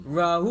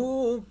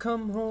Raul,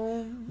 come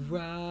home.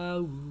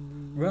 Raul,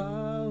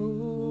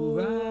 Raul,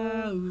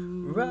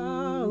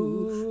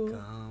 Raul,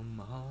 come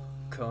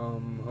home.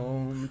 Come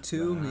home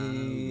to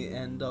me,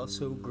 and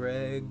also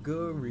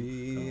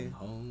Gregory.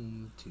 Come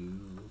home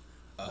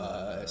to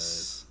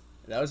us.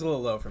 That was a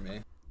little low for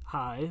me.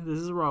 Hi, this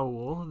is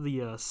Raul,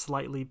 the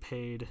slightly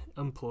paid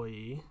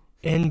employee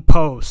in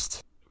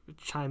post,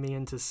 chiming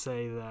in to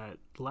say that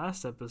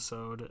last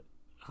episode,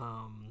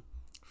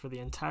 for the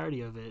entirety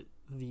of it,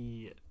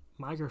 the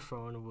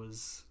microphone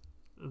was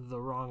the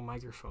wrong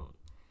microphone.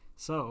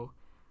 So,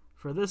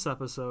 for this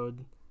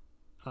episode,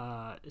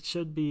 it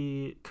should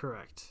be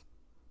correct.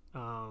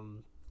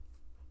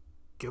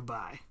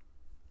 Goodbye.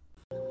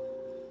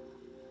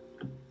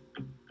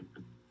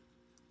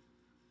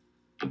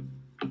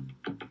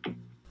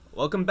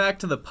 Welcome back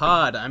to the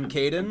pod. I'm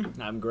Caden.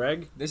 I'm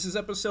Greg. This is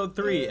episode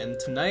 3, and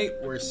tonight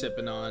we're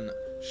sipping on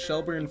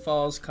Shelburne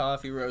Falls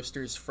Coffee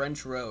Roasters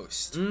French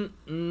Roast. Oh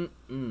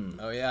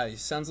yeah, it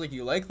sounds like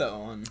you like that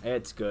one.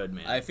 It's good,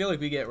 man. I feel like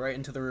we get right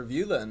into the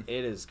review then.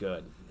 It is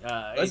good. Let's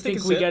I take think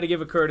a we sip. got to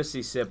give a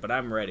courtesy sip, but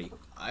I'm ready.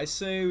 I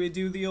say we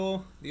do the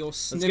old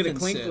sniff Let's get a and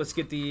clink. sip. Let's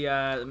get the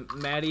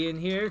Maddie in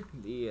here,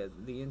 the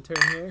intern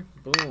here.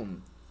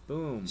 Boom,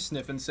 boom.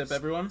 Sniff and sip,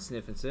 everyone.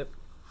 Sniff and sip.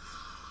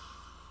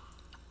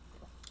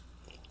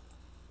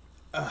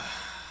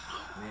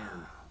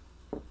 Man.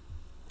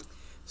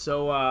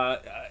 So,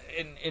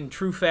 in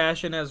true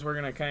fashion, as we're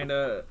gonna kind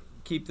of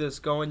keep this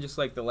going, just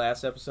like the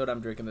last episode, I'm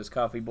drinking this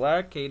coffee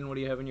black. Caden, what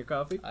do you have in your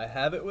coffee? I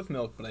have it with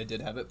milk, but I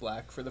did have it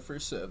black for the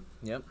first sip.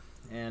 Yep.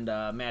 And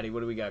Maddie,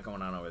 what do we got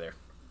going on over there?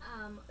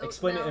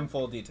 Explain it milk, in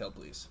full detail,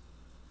 please.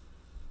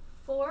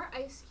 4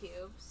 ice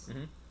cubes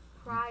Mhm.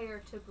 prior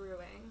to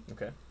brewing.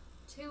 Okay.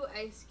 2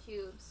 ice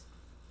cubes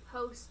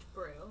post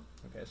brew.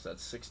 Okay, so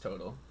that's 6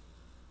 total.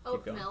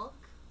 Oat going. milk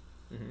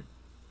Mhm.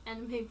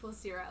 and maple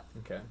syrup.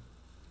 Okay.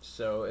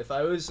 So if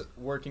I was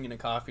working in a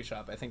coffee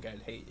shop, I think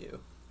I'd hate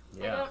you.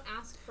 I don't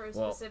ask for a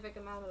Well, specific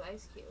amount of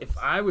ice cubes. If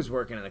I was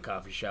working in a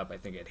coffee shop, I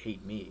think I'd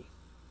hate me.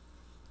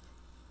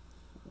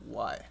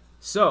 Why?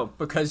 So,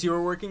 Because you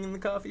were working in the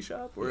coffee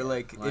shop? Or, Yeah.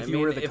 like, Well, if I you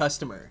mean, were the if-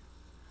 customer?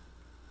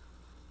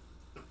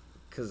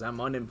 because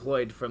I'm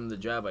unemployed from the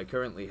job I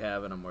currently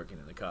have, and I'm working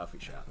in a coffee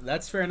shop.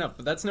 That's fair enough,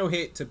 but that's no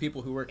hate to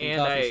people who work in And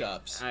coffee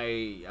shops.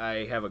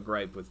 I have a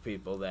gripe with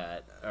people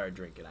that are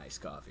drinking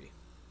iced coffee.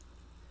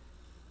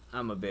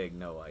 I'm a big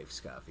no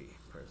iced coffee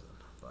person,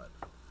 but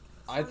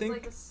I Sounds think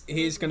like a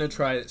he's going to smoothie.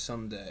 try it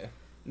someday.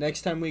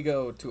 Next time we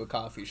go to a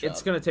coffee shop.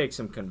 it's gonna take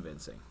some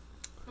convincing.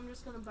 I'm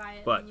just going to buy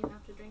it But- and you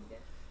have to drink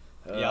it.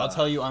 Yeah, I'll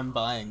tell you I'm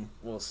buying.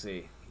 We'll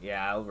see.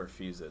 Yeah, I'll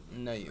refuse it.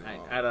 No, you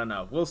won't. I don't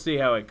know. We'll see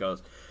how it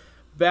goes.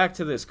 Back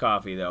to this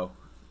coffee, though.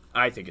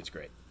 I think it's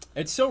great.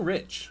 It's so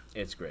rich.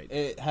 It's great.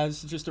 It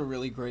has just a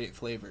really great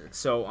flavor.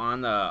 So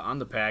on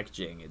the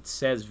packaging, it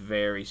says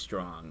very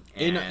strong.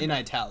 In And-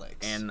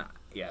 italics. And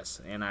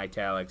yes, in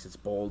italics, it's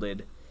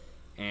bolded,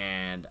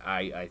 and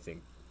I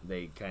think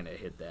they kind of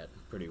hit that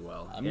pretty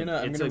well. I'm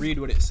gonna It's a- read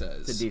what it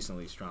says. It's a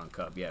decently strong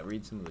cup. Yeah,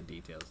 read some of the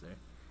details there.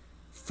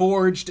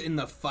 Forged in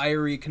the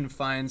fiery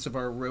confines of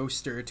our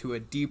roaster to a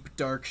deep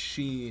dark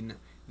sheen,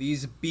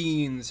 these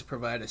beans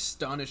provide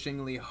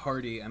astonishingly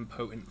hearty and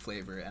potent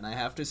flavor. And I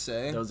have to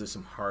say, Those are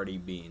some hearty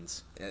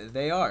beans.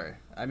 they are.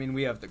 I mean,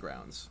 we have the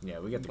grounds. Yeah,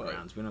 we got the But-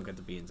 grounds. We don't get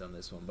the beans on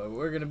this one, but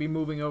we're gonna be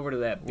moving over to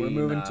that bean.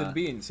 We're moving to the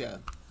beans, yeah.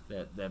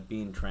 That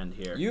bean trend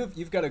here.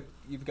 You've got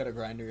a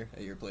grinder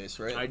at your place,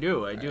 right? I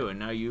do, Right. and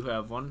now you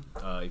have one.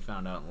 You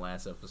found out in the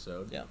last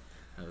episode. Yeah.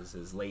 That was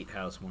his late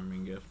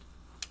housewarming gift.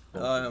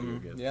 Both of your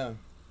gifts. Yeah.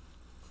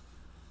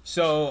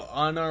 So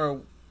on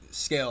our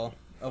scale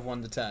of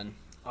 1 to 10,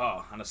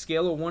 Oh, on a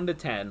scale of 1 to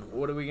 10,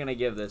 what are we gonna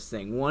give this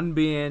thing? 1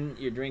 being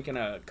you're drinking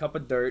a cup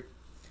of dirt,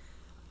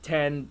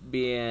 10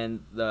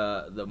 being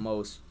the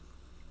most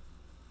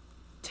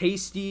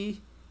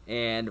tasty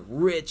and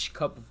rich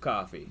cup of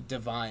coffee.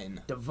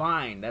 divine,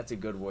 Divine, that's a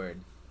good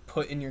word.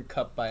 put in your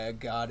cup by a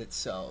god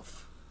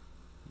itself.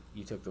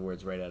 You took the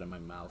words right out of my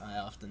mouth. I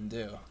often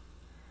do.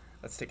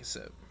 Let's take a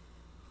sip.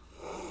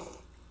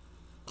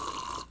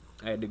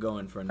 I had to go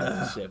in for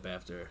another sip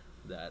after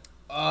that.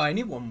 Oh, I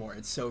need one more.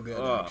 It's so good,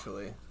 Oh,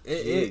 actually.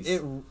 jeez.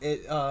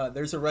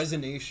 There's a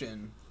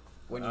resonation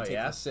when you Oh, take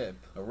yeah? a sip.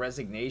 A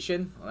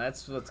resignation? Well,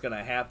 that's what's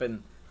gonna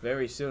happen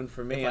very soon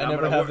for me. If and I I'm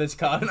never gonna have work- this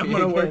coffee I'm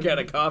gonna work again. at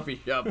a coffee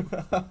shop.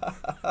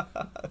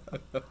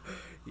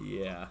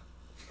 Yeah.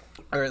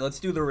 All right, let's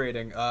do the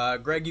rating.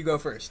 Greg, you go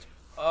first.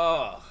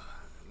 Oh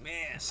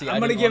man, See, I I'm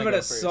gonna didn't give wanna it go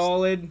a first.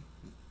 solid.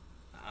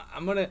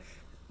 I'm gonna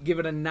give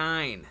it a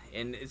 9,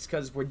 and it's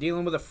because we're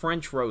dealing with a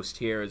French roast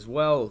here as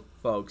well,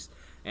 folks.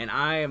 And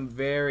I am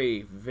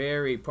very,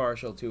 very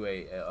partial to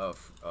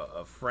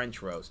a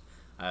French roast.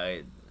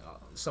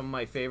 Some of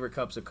my favorite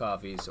cups of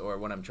coffees, or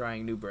when I'm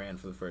trying new brand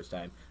for the first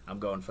time, I'm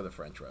going for the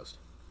French roast.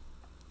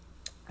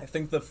 I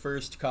think the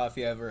first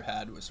coffee I ever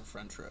had was a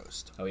French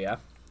roast. Oh yeah,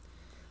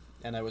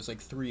 And I was like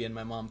 3, and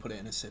my mom put it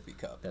in a sippy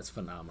cup. that's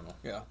phenomenal.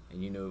 Yeah.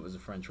 And you knew it was a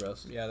French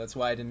roast. Yeah, that's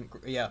why I didn't...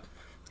 Yeah.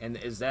 And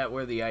is that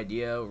where the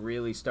idea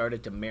really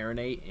started to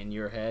marinate in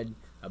your head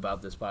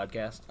about this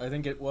podcast? I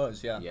think it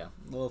was, yeah. Yeah.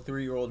 Little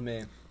 3-year-old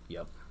me,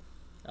 Yep.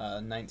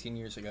 19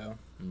 years ago.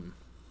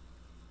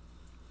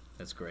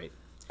 That's great.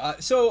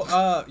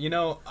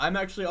 I'm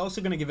actually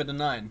also going to give it a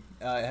 9.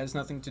 It has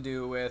nothing to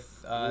do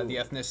with the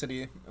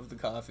ethnicity of the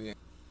coffee.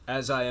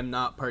 As I am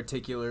not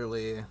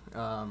particularly...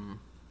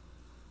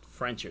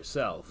 French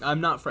yourself. I'm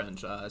not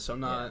French, so I'm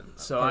not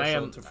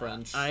partial to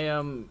French. I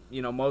am,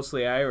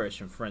 mostly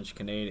Irish and French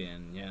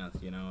Canadian. Yeah,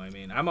 I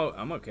mean, I'm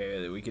okay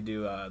with it. We could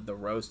do the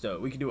roast.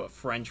 We could do a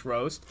French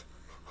roast.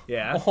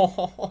 Yeah.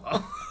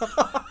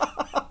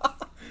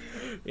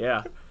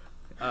 Yeah.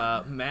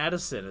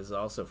 Madison is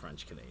also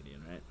French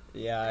Canadian, right?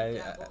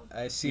 Yeah,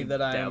 I see You that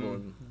dabble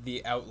I'm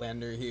the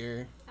outlander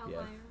here.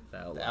 Outlier.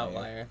 Yeah. The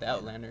outlier. The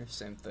outlander,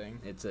 same thing.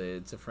 It's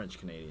a French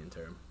Canadian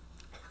term.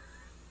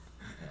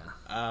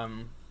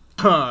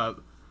 Yeah.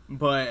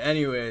 But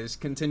anyways,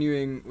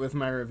 continuing with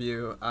my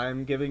review,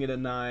 I'm giving it a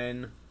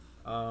 9.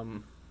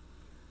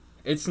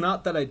 It's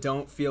not that I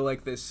don't feel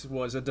like this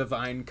was a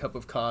divine cup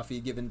of coffee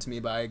given to me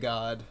by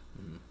God.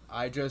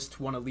 I just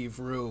want to leave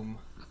room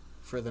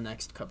for the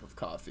next cup of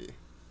coffee.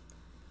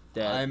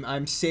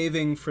 I'm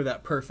saving for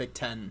that perfect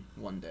 10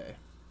 one day.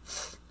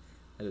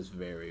 That is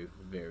very,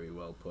 very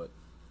well put.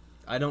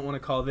 I don't want to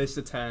call this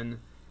a 10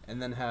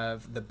 and then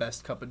have the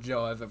best cup of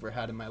joe I've ever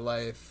had in my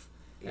life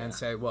and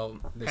say, well,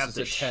 this is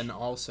a 10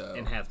 also.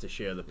 And have to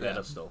share the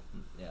pedestal.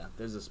 Yeah,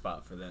 there's a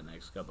spot for that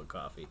next cup of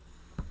coffee.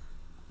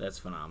 That's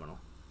phenomenal.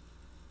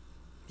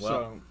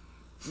 Well,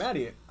 So,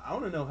 Maddie, I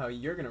want to know how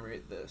you're going to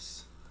rate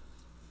this.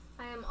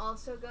 I am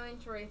also going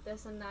to rate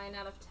this a 9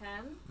 out of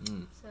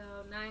 10. So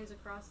 9s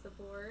across the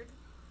board.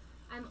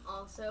 I'm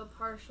also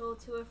partial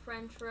to a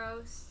French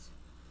roast.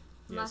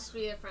 Yes. Must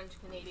be a French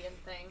Canadian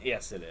thing.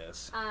 yes, it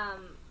is.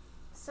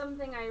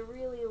 Something I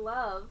really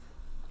love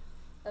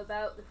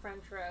about the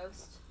French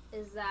roast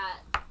is that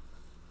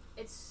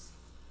it's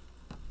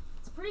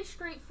pretty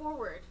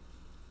straightforward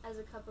as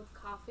a cup of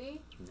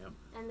coffee, Yep.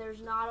 and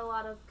there's not a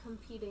lot of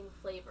competing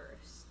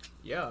flavors,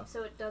 Yeah.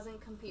 so it doesn't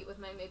compete with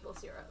my maple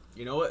syrup.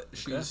 You know what?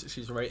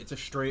 She's right. It's a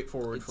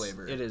straightforward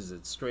flavor. It is.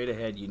 It's straight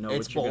ahead. You know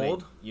It's what you're bold.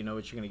 Gonna, you know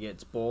what you're gonna get.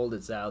 It's bold.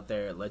 It's out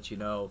there. It lets you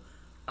know,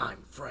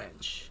 I'm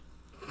French.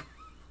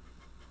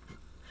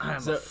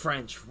 I'm a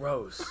French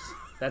roast.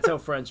 That's how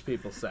French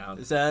people sound.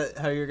 Is that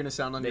how you're going to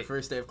sound on your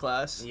first day of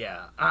class?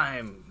 Yeah,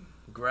 I'm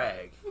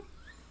Greg.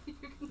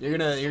 You're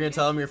gonna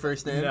tell them your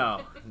first name?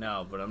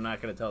 No, but I'm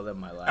not gonna tell them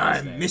my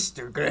last name. I'm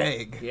Mr.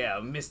 Greg. Yeah,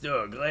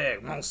 Mr.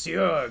 Greg,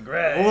 Monsieur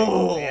Greg.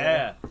 Oh.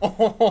 Yeah.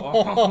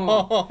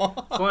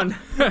 Fun.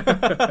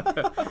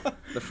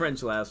 The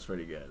French laugh's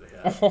pretty good.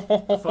 Yeah.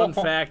 Fun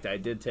fact: I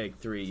did take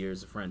 3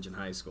 years of French in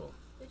high school.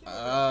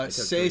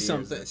 Say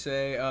something.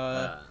 Say,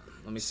 Let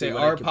me see. say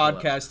what I our can pull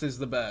up. podcast is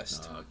the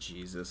best. Oh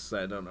Jesus,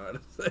 I don't know how to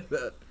say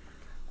that.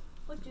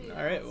 What do you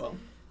All right, well.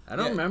 I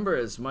don't remember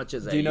as much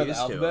as I Do you know used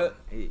the alphabet?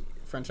 to.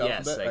 French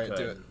Yes, alphabet? I All right, could.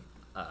 do it.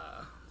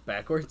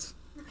 Backwards.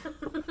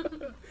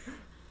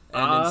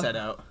 And inside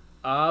out.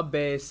 A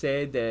B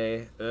C D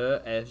E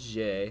F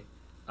G H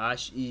I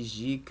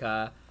J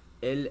K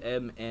L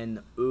M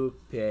N O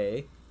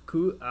P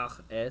Q R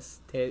S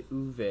T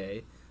U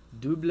V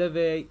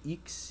W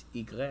X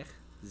Y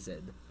Z.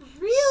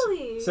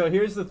 Really? So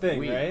here's the thing,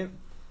 We- right?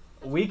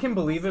 We can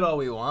believe it all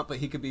we want, but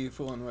he could be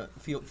fooling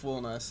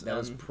us. That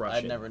was and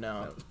Prussian. I'd never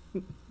know.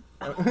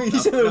 You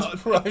said it was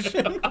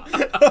Prussian?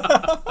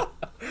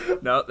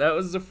 No, that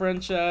was the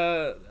French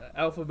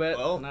alphabet.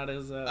 Well, not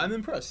as. I'm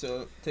impressed,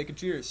 so take a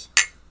cheers.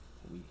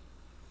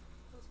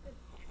 That's good.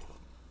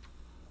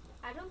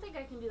 I don't think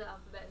I can do the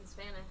alphabet in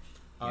Spanish.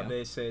 Yeah. A,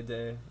 B, C, D,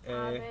 E,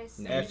 No, F,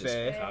 you're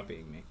A. just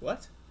copying me.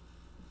 What?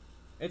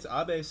 It's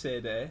A, B,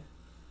 C, D,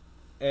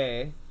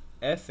 E,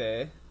 F,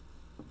 A,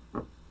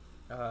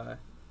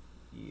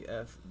 E,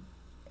 F,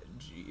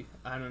 G.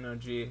 I don't know,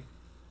 G.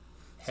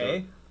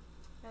 Hey?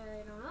 I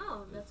don't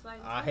know. That's why.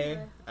 Ahe?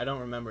 I don't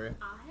remember.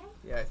 Ahe?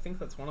 Yeah, I think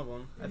that's one of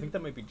them. I think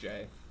that might be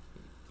J.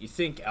 You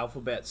think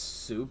alphabet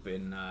soup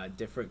in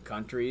different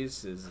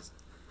countries is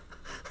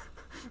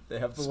They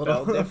have the spelled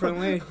little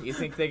differently? You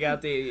think they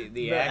got the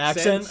the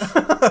accents?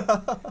 accent.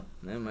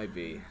 That might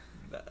be.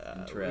 We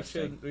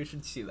Interesting.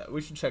 should see that.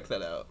 We should check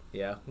that out.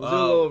 Yeah, we'll do a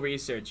little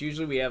research.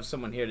 Usually we have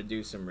someone here to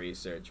do some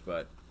research,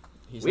 but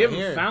He's we not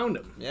haven't here. found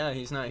him. Yeah,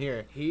 he's not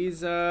here.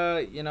 He's, we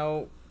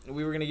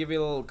were going to give you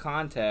a little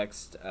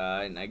context,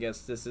 and I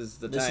guess this is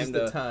the time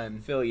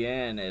to fill you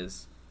in,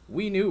 is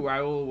we knew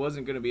Raul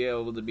wasn't going to be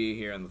able to be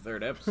here in the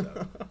third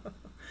episode.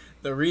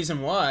 The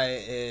reason why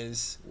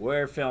is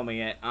We're filming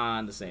it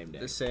on the same day.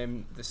 the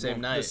same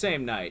night. The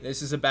same night.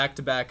 This is a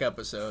back-to-back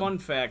episode. Fun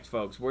fact,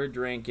 folks, we're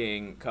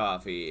drinking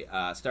coffee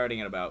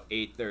starting at about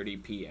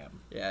 8:30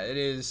 p.m. Yeah, it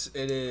is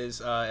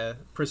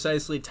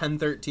precisely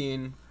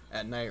 10:13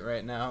 at night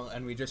right now,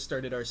 and we just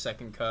started our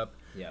second cup.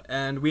 Yep.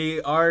 And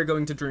we are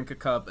going to drink a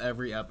cup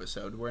every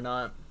episode. We're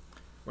not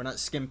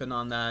skimping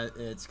on that.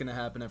 It's going to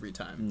happen every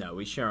time. No,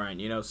 we sure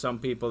aren't. You know, some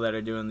people that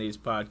are doing these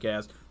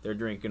podcasts, they're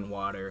drinking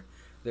water,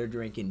 they're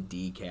drinking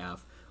decaf.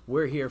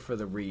 We're here for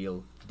the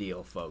real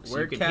deal, folks.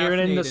 We're you can hear it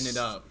in the caffeinating it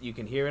up. You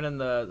can hear it in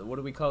the, what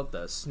do we call it,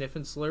 the sniff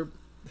and slurp?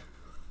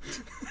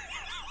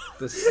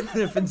 The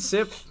sniff and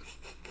sip.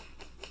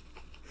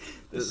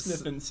 The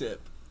sniff and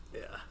sip.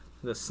 Yeah.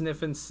 The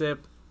sniff and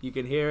sip. You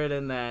can hear it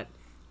in that.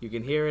 You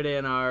can hear it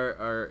in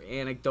our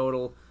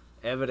anecdotal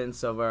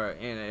evidence of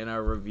in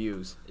our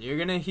reviews. You're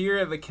gonna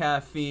hear the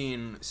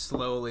caffeine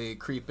slowly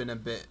creeping a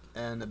bit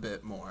and a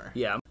bit more.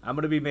 Yeah, I'm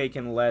gonna be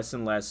making less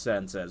and less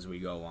sense as we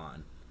go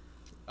on.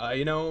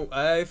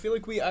 I feel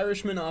like we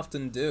Irishmen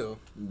often do.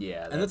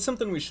 Yeah, and that's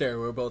something we share.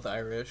 We're both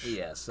Irish.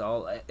 Yes,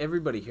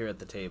 everybody here at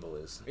the table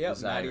is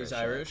Maddie's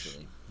Irish.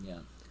 Actually. Yeah,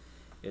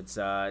 it's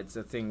a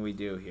thing we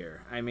do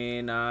here. I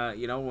mean,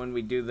 when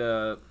we do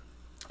the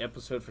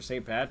episode for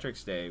St.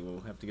 Patrick's Day,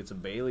 we'll have to get some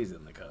Baileys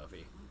in the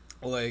coffee.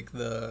 Like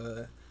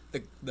the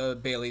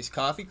Bailey's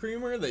coffee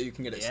creamer that you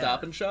can get at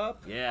Stop and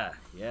Shop. Yeah.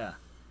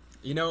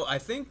 I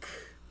think,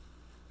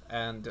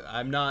 and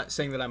I'm not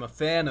saying that I'm a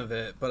fan of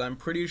it, but I'm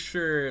pretty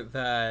sure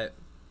that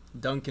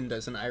Dunkin'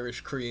 does an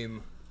Irish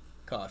cream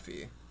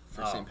coffee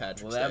for St.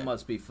 Patrick's Day. Well, that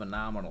must be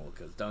phenomenal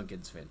because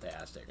Dunkin's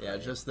fantastic. Yeah,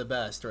 right? just the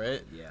best,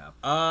 right? Yeah.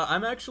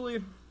 I'm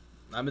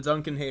a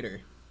Dunkin'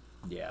 hater.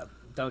 Yeah.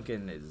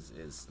 Dunkin'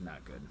 is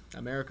not good.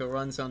 America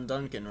runs on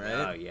Dunkin',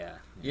 right? Oh yeah.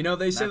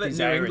 They say that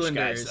New Irish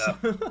Englanders.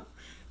 guys,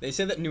 they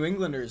say that New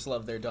Englanders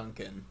love their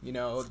Dunkin'.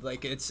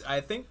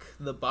 I think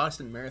the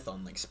Boston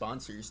Marathon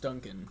sponsors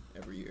Dunkin'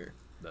 every year.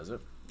 Does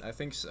it? I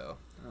think so.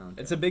 Oh,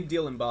 okay. It's a big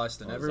deal in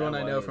Boston. Well, Everyone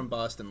I know from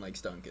Boston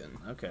likes Dunkin'.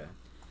 Okay.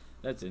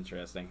 That's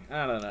interesting.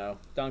 I don't know.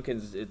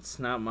 Dunkin's, it's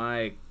not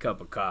my cup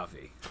of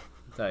coffee.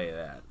 I'll tell you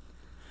that.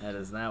 That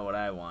is not what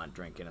I want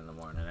drinking in the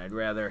morning. I'd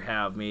rather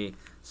have me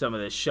some of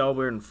the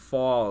Shelburne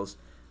Falls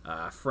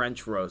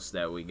French roast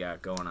that we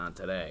got going on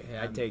today.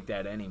 Yeah, I'd take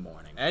that any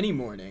morning. Any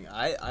morning.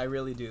 I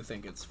really do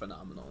think it's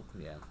phenomenal.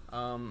 Yeah.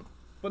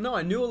 But no,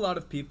 I knew a lot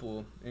of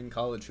people in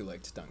college who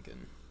liked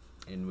Dunkin'.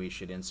 And we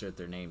should insert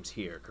their names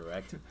here,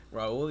 correct?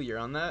 Raul, you're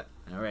on that?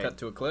 All right. Cut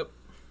to a clip.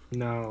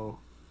 No.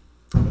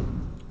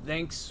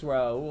 Thanks,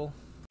 Raul.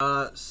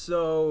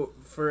 So,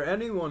 for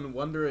anyone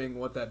wondering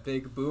what that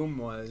big boom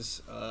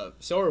was,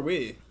 so are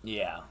we.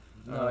 Yeah,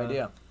 no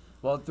idea.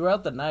 Well,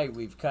 throughout the night,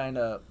 we've heard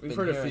a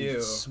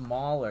few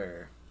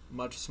smaller,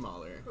 much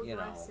smaller,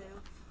 Progressive.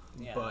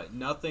 Yeah. but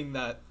nothing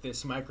that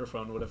this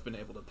microphone would have been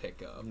able to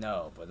pick up.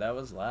 No, but that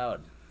was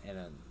loud, and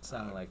it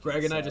sounded like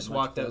Greg and I just much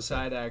walked closer.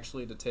 outside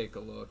actually to take a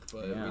look,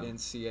 but Yeah. we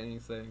didn't see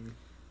anything.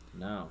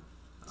 No,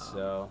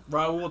 so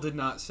Raul did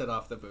not set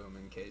off the boom,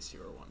 in case you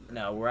were wondering.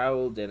 no,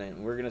 Raul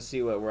didn't. We're gonna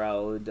see what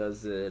Raul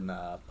does in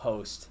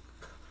post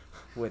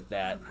with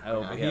that. I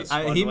hope he has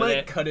fun he with might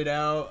it. cut it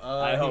out.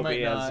 I hope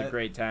he has not. a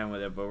great time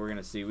with it, but we're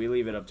gonna see. We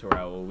leave it up to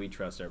Raul. We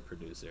trust our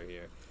producer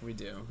here. We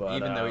do, But,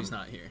 even though he's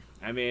not here.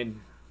 I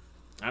mean,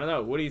 I don't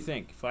know. What do you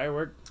think?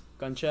 Firework,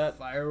 gunshot?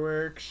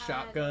 Firework, I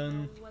shotgun.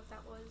 don't know what that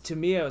was. To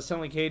me, I was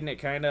telling Caden it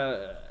kind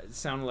of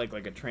sounded like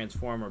a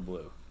transformer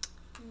blew.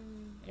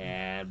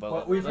 But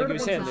Well, we've like heard you a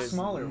bunch said, of there's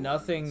smaller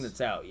nothing ones.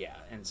 that's out, yeah.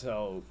 And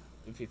so,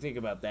 if you think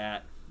about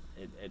that,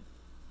 it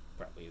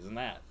probably isn't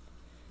that.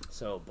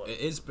 So, but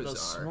It is those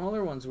bizarre.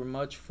 smaller ones were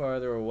much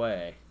farther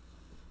away.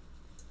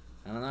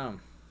 I don't know.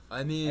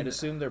 I mean, I'd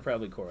assume they're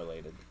probably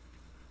correlated.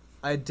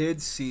 I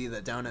did see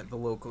that down at the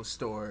local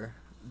store,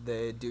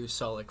 they do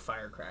sell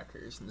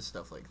firecrackers and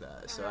stuff like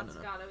that. So I don't That's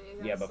know. gotta be Yeah,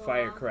 but against the law.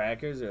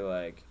 firecrackers are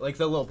like... Like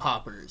the little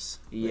poppers.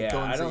 Like the Yeah,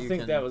 ones I that don't you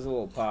think can- that was a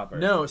little popper.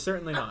 No,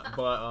 certainly not.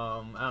 But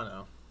I don't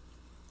know.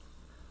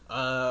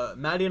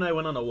 Maddie and I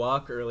went on a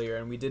walk earlier,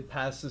 and we did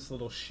pass this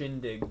little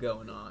shindig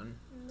going on.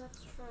 That's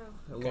true.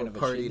 A Kind little of a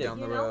party shindig? down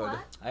the You know road. what?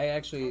 I I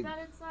actually... bet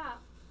it's that.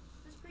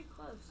 It's pretty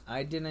close.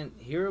 I didn't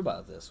hear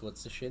about this.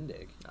 What's the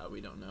shindig?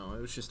 We don't know.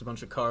 It was just a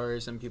bunch of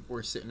cars, and people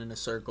were sitting in a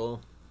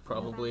circle,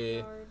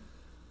 probably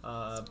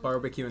Backyard.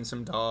 barbecuing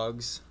some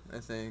dogs, I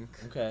think.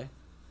 Okay.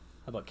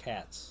 How about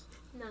cats?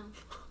 No.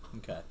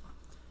 Okay.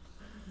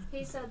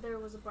 He said there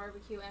was a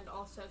barbecue and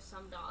also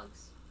some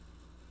dogs.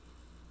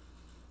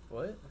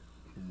 What?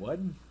 What?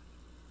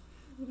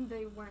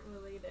 They weren't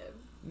related.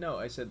 No,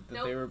 I said that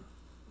Nope. they were...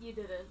 You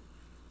didn't.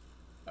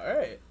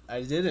 Alright,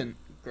 I didn't.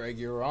 Greg,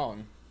 you're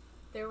wrong.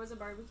 There was a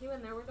barbecue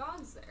and there were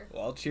dogs there.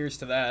 Well, cheers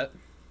to that.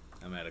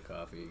 I'm out of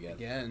coffee again.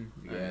 Again.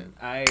 Again.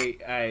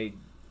 Alright. I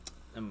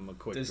am a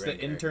quick Does drinker.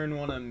 the intern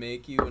want to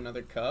make you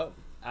another cup?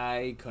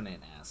 I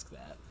couldn't ask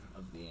that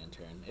of the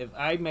intern. If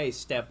I may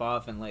step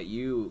off and let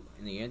you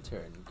and the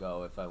intern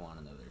go if I want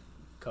another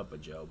cup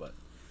of Joe, but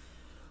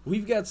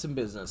we've got some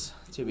business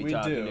to be We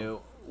talking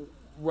do. to.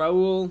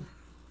 Raul,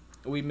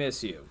 we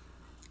miss you.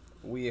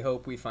 We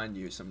hope we find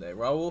you someday.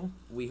 Raul,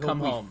 We hope come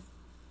we home.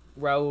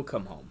 Raul,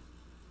 come home.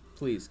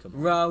 Please come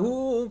home.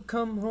 Raul,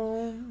 come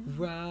home.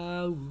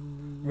 Raul,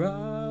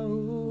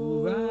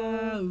 Raul,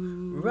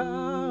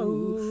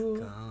 Raul,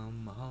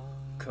 come home.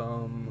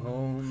 come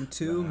home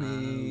to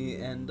me,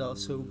 and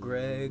also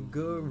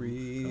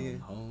Gregory.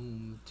 Come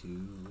home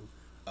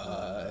to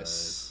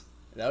Us.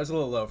 That was a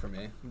little low for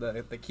me.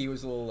 The key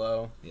was a little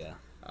low. Yeah.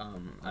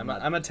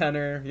 I'm a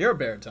tenor. You're a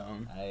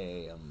baritone.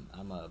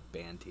 I'm a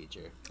band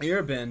teacher. You're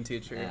a band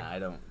teacher. Yeah, I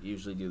don't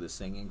usually do the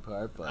singing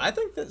part, but I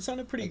think that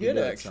sounded pretty I can good,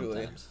 do it actually.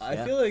 sometimes, I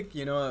yeah. feel like,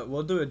 you know what,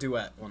 we'll do a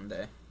duet one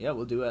day. yeah,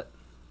 we'll do it.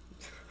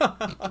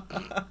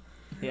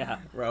 Yeah.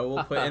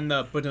 Raul put in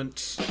the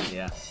badunch.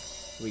 Yeah.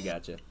 We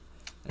got you.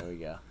 There we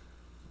go.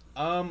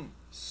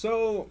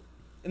 So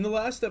in the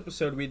last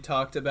episode we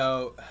talked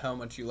about how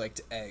much you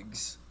liked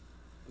eggs.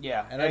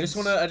 Yeah. And I just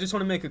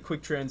wanna make a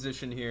quick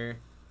transition here.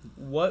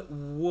 What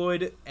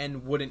would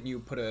and wouldn't you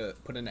put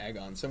an egg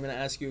on? So I'm gonna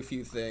ask you a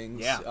few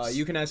things. Yeah.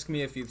 You can ask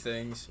me a few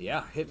things.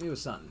 Yeah, hit me with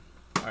something.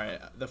 All right.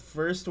 The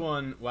first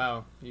one.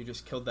 Wow, you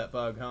just killed that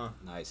bug, huh?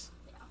 Nice.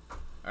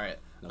 All right.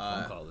 No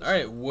phone call this all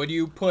right. Would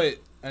you put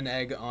an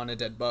egg on a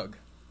dead bug?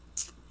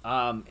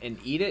 And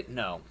eat it?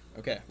 No.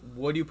 Okay.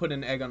 Would you put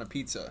an egg on a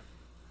pizza?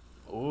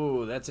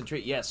 Ooh, that's a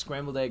treat. Yes,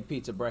 scrambled egg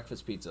pizza,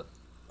 breakfast pizza.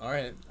 All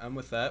right, I'm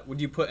with that.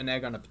 Would you put an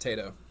egg on a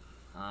potato?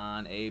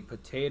 On a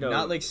potato.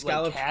 Not like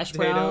scalloped hash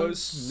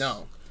potatoes. browns?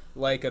 No,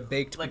 like a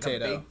baked Like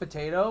potato. a baked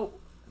potato?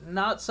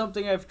 Not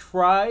something I've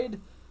tried.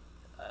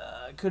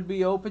 Could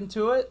be open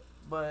to it,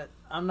 but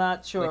I'm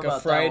not sure like about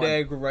a fried that one.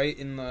 egg right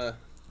in the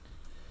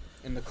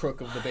crook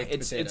of the baked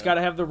potato. It's got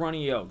to have the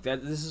runny yolk.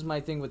 This is my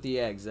thing with the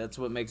eggs. That's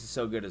what makes it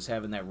so good, is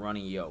having that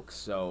runny yolk.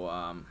 So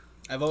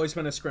I've always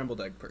been a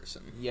scrambled egg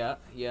person. yeah,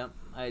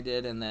 I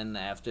did. And then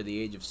after the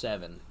age of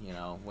 7,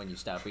 when you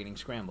stop eating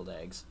scrambled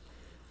eggs,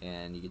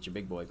 and you get your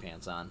big boy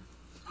pants on.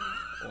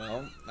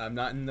 Well, I'm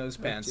not in those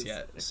pants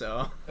yet,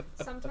 so.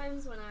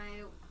 Sometimes when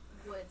I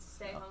would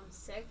stay home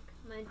sick,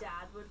 my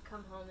dad would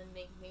come home and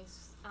make me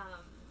a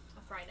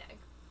fried egg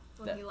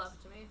when he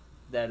loved me.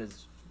 That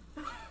is.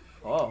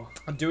 Oh.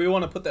 Do we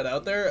want to put that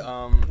out there?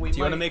 Do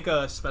you want to make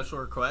a special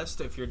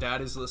request? If your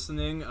dad is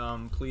listening,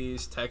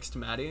 please text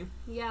Maddie.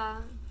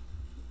 Yeah.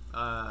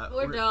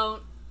 Or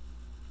don't.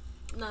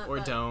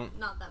 Don't.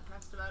 Not that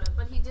pressed about it,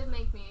 but he did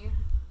make me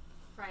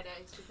fried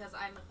eggs because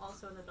I'm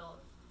also an adult.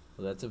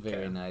 Well, that's a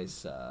very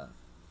nice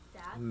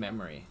Dad?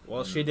 memory.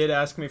 Well, she did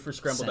ask me for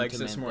scrambled eggs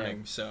this Sentiment morning,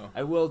 there. so.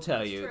 I will tell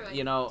That's you, true, I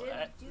you know, did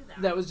do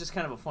that. that was just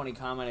kind of a funny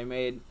comment I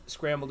made.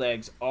 Scrambled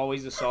eggs,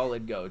 always a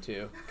solid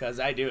go-to, because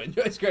I do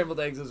enjoy scrambled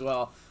eggs as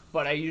well,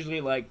 but I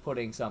usually like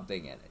putting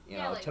something in it. You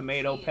know, like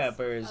tomato, cheese.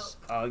 peppers,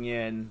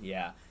 onion,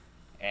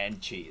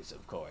 and cheese,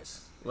 of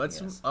course.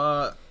 Let's. Yes.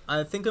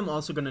 I think I'm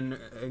also going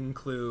to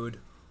include.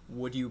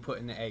 Would you put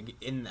an egg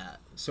in that?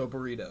 So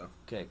burrito.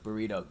 Okay,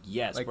 burrito,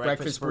 yes. Like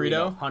breakfast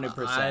burrito?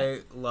 100%. I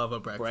love a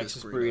breakfast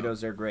Breakfast burrito.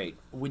 burritos are great.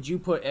 Would you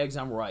put eggs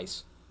on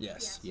rice?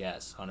 Yes.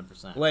 Yes,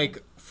 100%.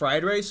 Like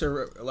fried rice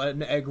or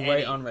an egg right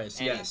Any. on rice?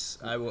 Any. Yes,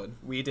 I would.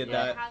 We did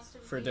Yeah. It that has to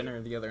for be dinner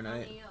the other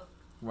night. runny yolk,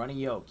 Runny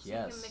yolk, so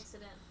yes. you can mix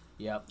it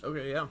in. Yep,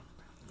 Okay, yeah.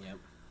 yep.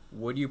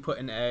 Would you put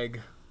an egg?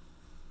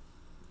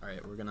 All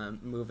right, we're gonna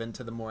move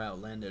into the more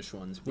outlandish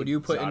ones. Would The you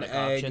put an exotic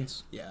egg?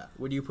 options? Yeah.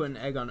 Would you put an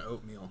egg on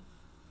oatmeal?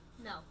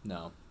 No.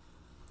 No.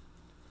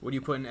 Would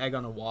you put an egg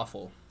on a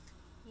waffle?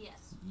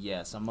 Yes.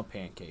 Yes, I'm a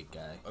pancake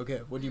guy.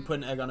 Okay. Would you put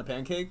an egg on a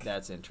pancake?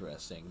 That's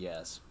interesting,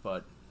 yes.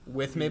 But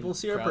With maple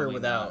syrup or probably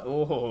without? not.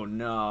 Oh,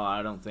 no,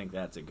 I don't think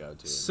that's a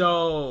go-to.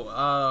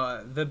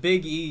 So, the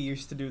Big E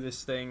used to do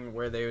this thing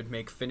where they would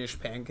make Finnish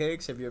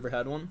pancakes. Have you ever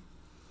had one?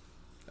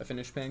 A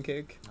Finnish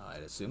pancake? Oh,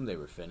 I'd assume they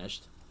were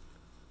finished.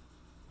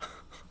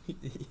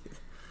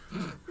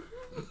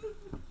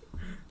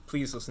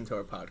 Please listen to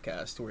our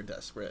podcast. We're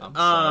desperate. I'm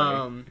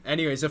sorry.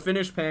 Anyways, a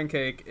Finnish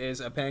pancake is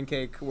a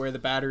pancake where the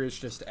batter is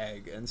just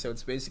egg, and so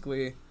it's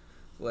basically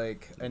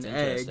like It's an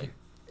interesting. egg.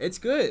 It's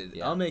good.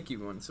 Yeah. I'll make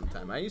you one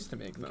sometime. I used to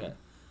make them. Okay.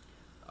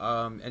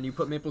 And you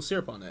put maple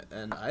syrup on it,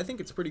 and I think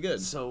it's pretty good.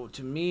 So,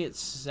 to me, it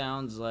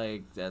sounds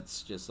like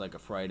that's just like a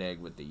fried egg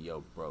with the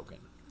yolk broken.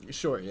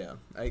 Sure, yeah.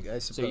 I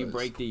suppose. So you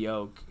break the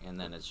yolk, and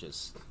then it's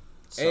just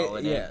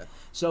solid egg. yeah.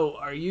 So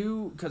are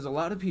you? Because a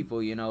lot of people,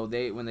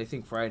 when they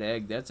think fried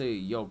egg, that's a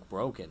yolk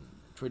broken.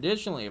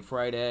 Traditionally, a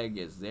fried egg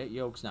is that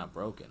yolk's not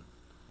broken.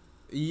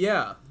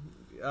 Yeah.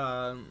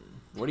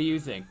 What do you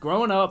think?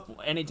 Growing up,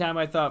 anytime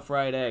I thought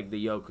fried egg, the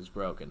yolk was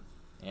broken,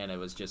 and it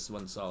was just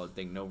one solid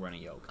thing, no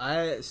runny yolk.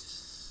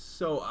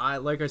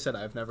 Like I said,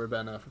 I've never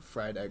been a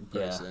fried egg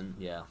person.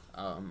 Yeah.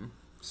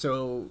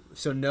 So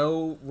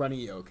no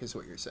runny yolk is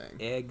what you're saying.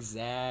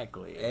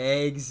 Exactly.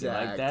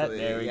 Exactly. You like that?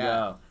 There we yeah.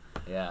 go.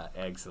 Yeah.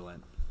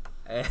 Excellent.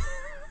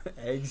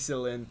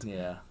 Excellent.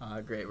 Yeah.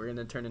 Great. We're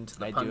gonna turn into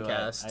the I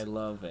podcast. I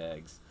love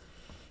eggs.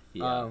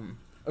 Yeah.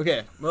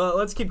 Okay. Well,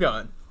 let's keep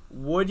going.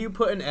 Would you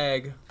put an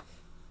egg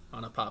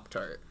on a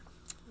Pop-Tart?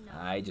 No.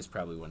 I just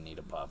probably wouldn't eat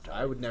a Pop-Tart.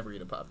 I would never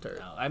eat a Pop-Tart.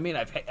 No, I mean,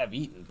 I've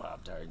eaten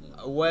Pop-Tart.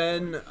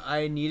 When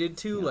I needed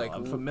to,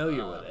 I'm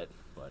familiar with it,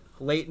 but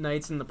late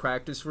nights in the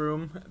practice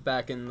room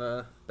back in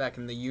the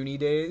uni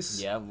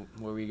days. yeah,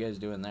 what were you guys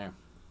doing there?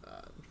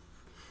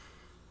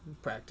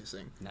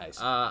 Practicing. Nice.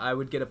 I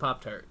would get a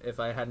Pop-Tart if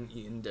I hadn't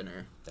eaten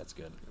dinner. That's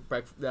good.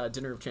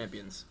 Dinner of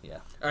champions. Yeah.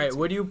 All right.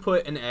 Would you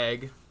put an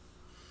egg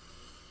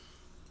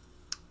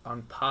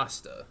on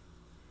pasta,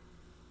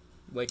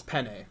 like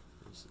penne?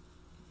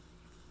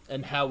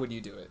 And how would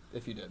you do it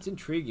if you did? It's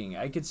intriguing.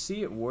 I could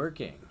see it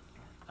working.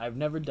 I've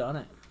never done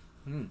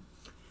it.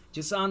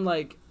 Just on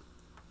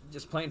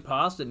just plain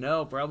pasta?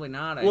 No, probably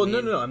not.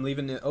 No. I'm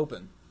leaving it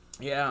open.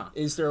 Yeah.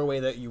 Is there a way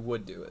that you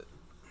would do it?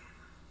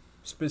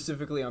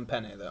 Specifically on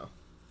penne, though.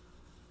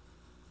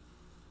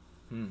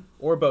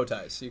 Or bow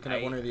ties. You can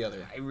have one or the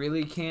other. I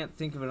really can't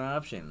think of an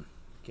option.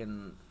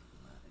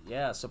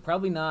 So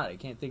probably not. I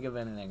can't think of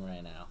anything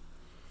right now.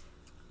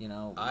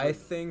 I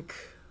think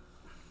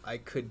I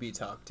could be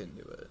talked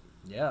into it.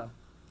 Yeah,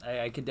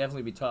 I could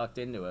definitely be talked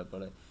into it,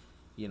 but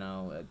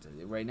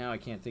right now I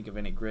can't think of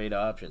any great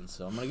options.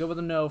 So I'm gonna go with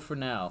a no for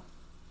now.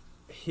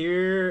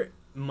 Here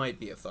might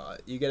be a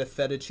thought. You get a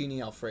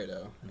fettuccine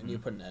Alfredo and you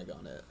put an egg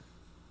on it.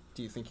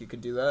 Do you think you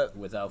could do that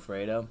with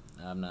Alfredo?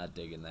 I'm not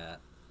digging that.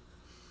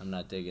 I'm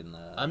not digging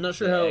the. I'm not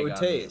sure how it would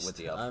taste. With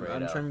the Alfredo.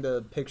 I'm trying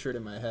to picture it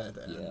in my head.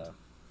 Yeah.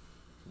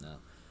 No.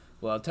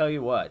 Well, I'll tell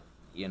you what.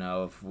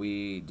 If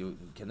we do,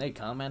 can they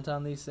comment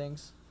on these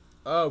things?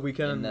 Oh, we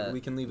can leave it.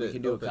 We can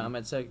do open. a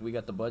comment section. We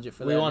got the budget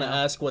for that. We want to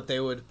ask what they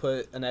would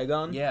put an egg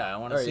on. Yeah, I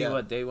want to see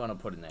what they want to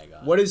put an egg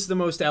on. What is the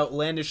most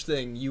outlandish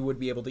thing you would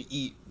be able to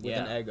eat with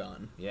an egg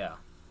on? Yeah,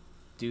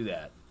 do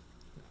that.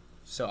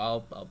 So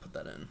I'll put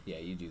that in. Yeah,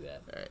 you do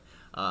that. All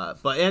right.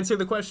 But answer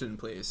the question,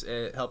 please.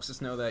 It helps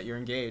us know that you're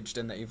engaged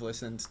and that you've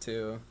listened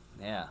to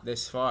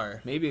this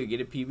far. Maybe you'll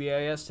get a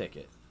PBIS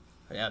ticket.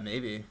 Yeah,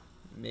 maybe.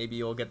 Maybe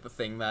you'll get the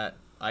thing that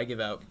I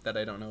give out that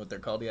I don't know what they're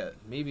called yet.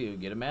 Maybe you'll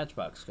get a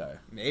Matchbox car.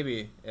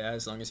 Maybe. Yeah,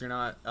 as long as you're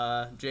not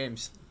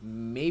James.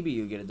 Maybe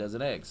you'll get a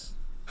dozen eggs.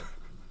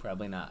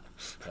 Probably not,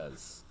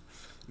 because...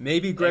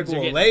 Maybe Greg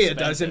will lay a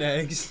dozen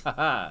eggs.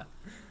 Probably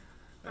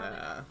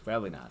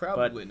not.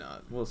 Probably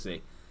not. We'll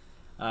see.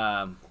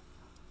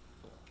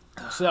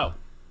 So,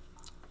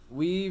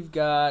 we've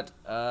got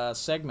a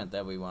segment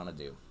that we want to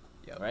do.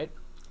 Yep. Right?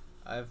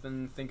 I've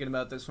been thinking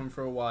about this one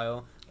for a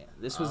while. Yeah,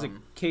 this was a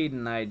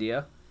Caden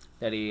idea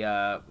that he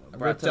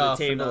brought to the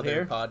table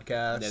here.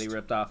 Podcast. That he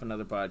ripped off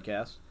another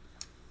podcast.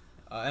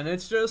 And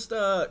it's just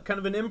kind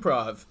of an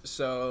improv.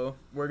 So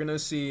we're going to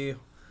see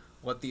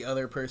what the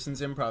other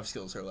person's improv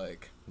skills are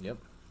like. Yep.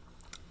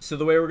 So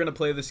the way we're going to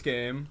play this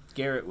game...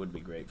 Garrett would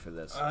be great for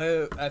this.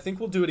 I think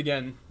we'll do it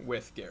again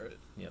with Garrett.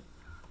 Yep.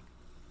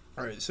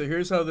 All right, so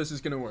here's how this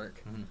is going to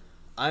work. Mm-hmm.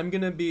 I'm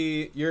going to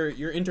be...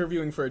 You're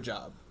interviewing for a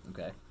job.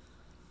 Okay.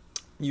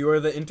 You are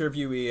the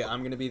interviewee. I'm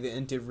going to be the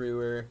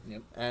interviewer.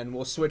 Yep. And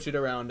we'll switch it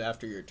around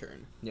after your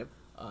turn. Yep.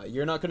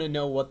 You're not going to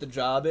know what the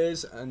job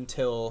is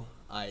until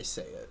I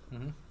say it.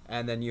 Mm-hmm.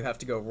 And then you have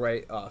to go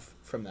right off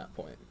from that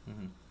point.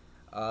 Mm-hmm.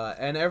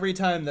 And every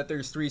time that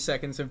there's 3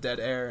 seconds of dead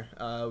air,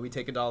 we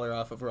take $1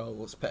 off of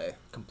Raul's pay.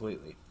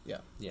 Completely. Yeah.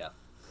 Yeah.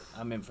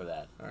 I'm in for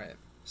that. All right.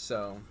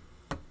 So,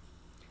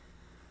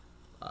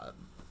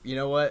 you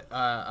know what?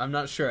 I'm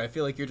not sure. I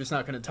feel like you're just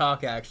not going to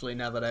talk, actually,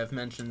 now that I've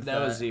mentioned that.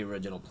 That was the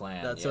original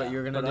plan. That's what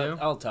you're going to do?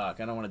 I'll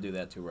talk. I don't want to do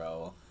that to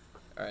Raul.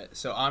 All right.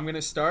 So I'm going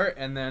to start,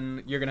 and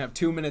then you're going to have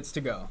 2 minutes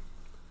to go.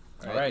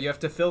 All right. You have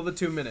to fill the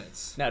 2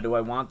 minutes. Now, do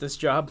I want this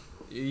job?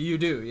 You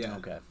do, yeah.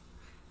 Okay.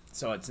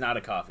 So it's not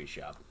a coffee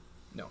shop.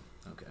 No.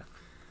 Okay.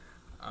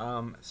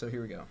 So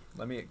here we go.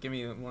 Give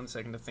me 1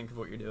 second to think of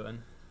what you're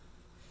doing.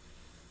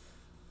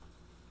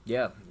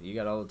 Yeah, you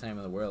got all the time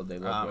in the world. They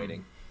love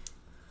waiting.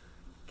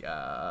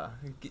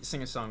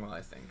 Sing a song while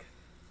I think.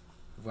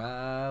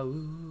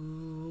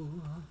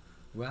 Raul,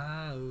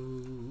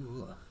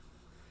 Raul,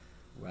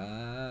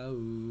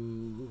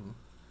 Raul,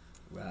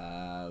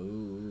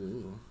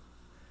 Raul,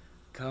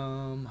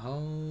 come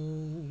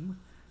home,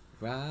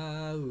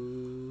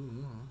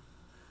 Raul,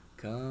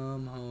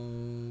 come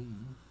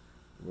home,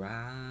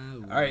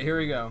 Raul. All right, here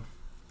we go.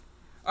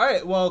 All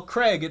right, well,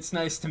 Craig, it's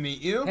nice to meet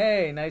you.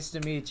 Hey, nice to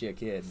meet you,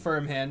 kid.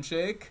 Firm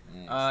handshake.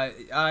 Thanks.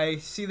 I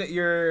see that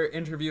you're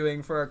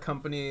interviewing for our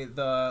company,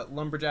 the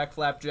Lumberjack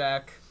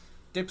Flapjack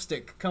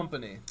Dipstick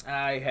Company.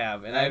 I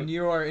have. And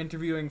you are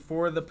interviewing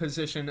for the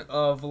position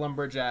of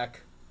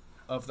Lumberjack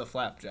of the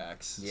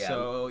Flapjacks. Yeah.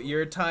 So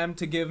your time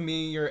to give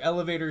me your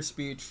elevator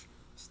speech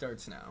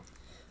starts now.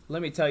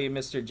 Let me tell you,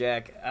 Mr.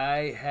 Jack,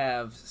 I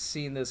have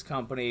seen this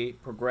company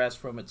progress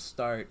from its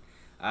start.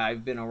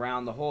 I've been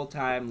around the whole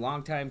time,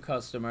 long-time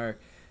customer,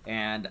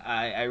 and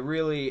I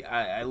really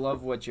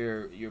love what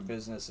your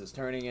business is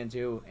turning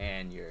into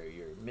and your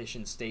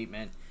mission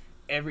statement.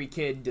 Every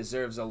kid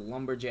deserves a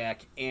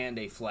lumberjack and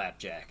a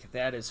flapjack.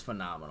 That is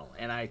phenomenal,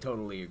 and I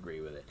totally agree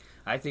with it.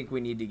 I think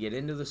we need to get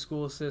into the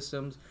school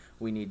systems.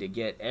 We need to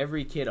get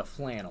every kid a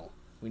flannel.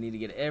 We need to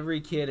get every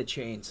kid a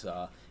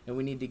chainsaw, and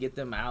we need to get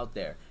them out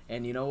there.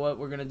 And you know what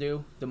we're going to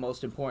do? The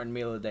most important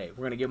meal of the day.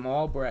 We're going to give them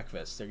all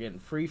breakfast. They're getting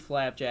free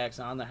flapjacks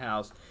on the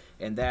house,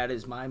 and that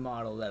is my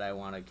model that I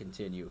want to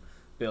continue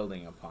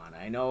building upon.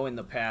 I know in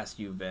the past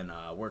you've been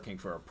working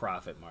for a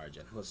profit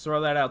margin. Let's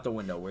throw that out the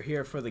window. We're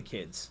here for the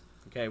kids.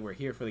 Okay, we're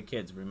here for the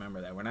kids.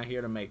 Remember that. We're not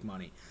here to make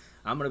money.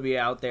 I'm going to be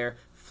out there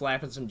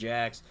flapping some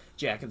jacks,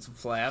 jacking some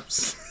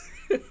flaps.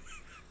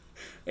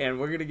 And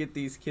we're going to get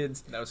these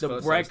kids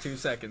the 2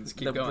 seconds.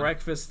 Keep going.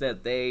 Breakfast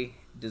that they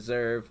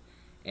deserve,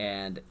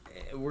 and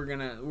we're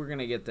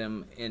gonna get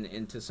them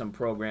into some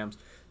programs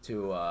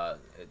to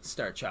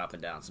start chopping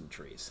down some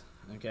trees.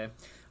 Okay,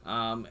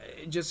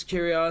 just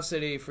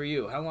curiosity for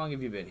you. How long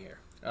have you been here?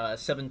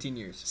 17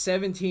 years.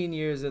 17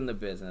 years in the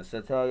business. I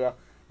tell you,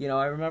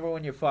 I remember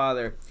when your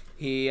father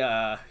he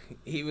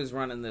was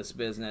running this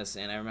business,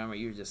 and I remember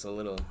you were just a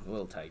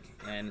little tyke,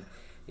 and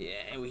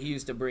Yeah, he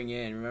used to bring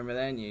in. Remember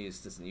that?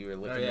 You were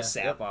licking the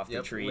sap off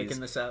the trees. Licking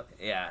the sap.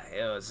 Yeah,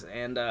 it was,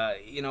 and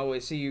I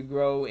see you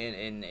grow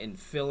and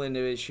fill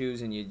into his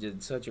shoes, and you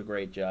did such a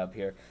great job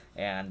here.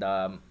 And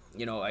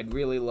I'd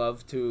really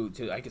love to.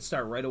 I could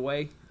start right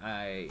away.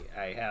 I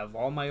have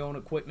all my own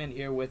equipment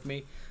here with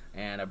me,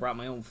 and I brought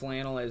my own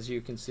flannel, as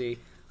you can see.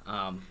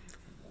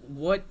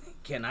 What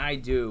can I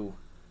do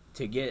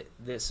to get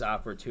this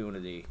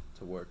opportunity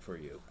to work for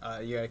you?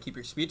 You gotta keep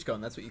your speech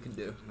going. That's what you can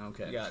do.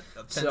 Okay. You got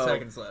 10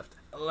 seconds left.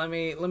 Let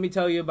me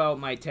tell you about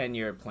my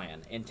 10-year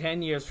plan. In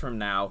 10 years from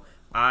now,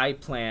 I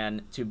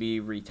plan to be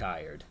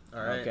retired.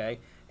 All right. Okay.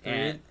 3,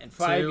 And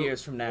 5 2,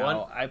 years from now,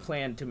 1. I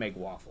plan to make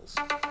waffles.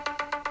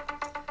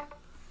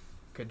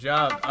 Good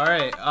job. All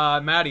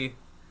right, Maddie.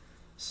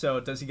 So,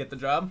 does he get the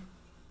job?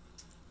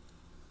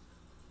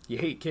 You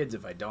hate kids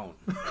if I don't.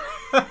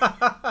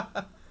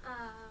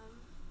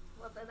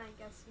 Well, then I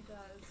guess he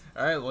does.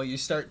 All right. Well, you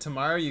start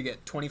tomorrow. You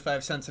get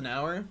 25 cents an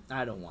hour.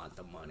 I don't want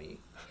the money.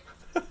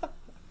 All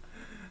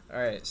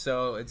right.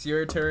 So it's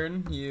your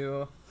turn.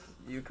 You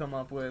come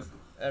up with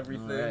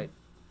everything. All right.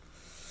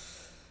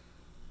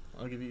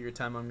 I'll give you your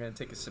time. I'm gonna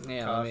take a sip of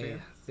Yeah, coffee. let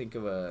me think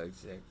of a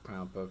exact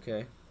prompt,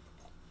 okay?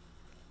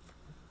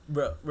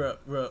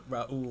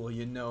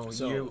 Raul,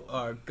 So- you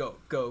are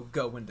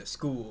going to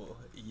school.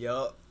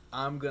 Yo,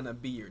 I'm gonna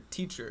be your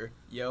teacher.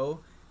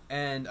 Yo,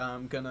 and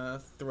I'm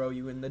gonna throw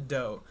you in the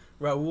dough.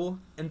 Raul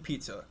and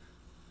pizza,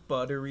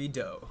 buttery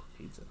dough.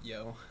 Pizza.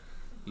 Yo,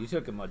 You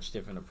took a much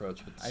different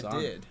approach with the I song.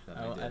 did. than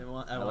I did.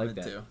 wanted like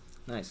that. to.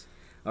 Nice.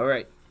 All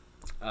right.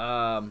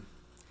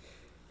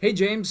 Hey,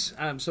 James.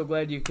 I'm so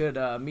glad you could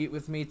meet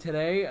with me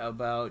today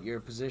about your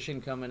position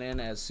coming in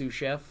as sous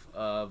chef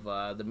of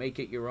the Make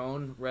It Your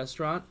Own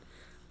restaurant.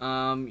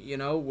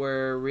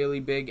 We're a really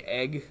big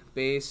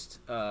egg-based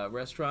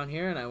restaurant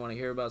here, and I want to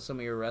hear about some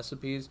of your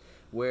recipes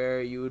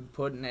where you would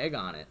put an egg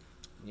on it,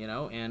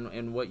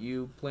 and what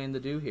you plan to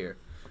do here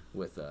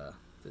with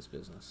this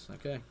business.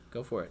 Okay,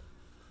 go for it.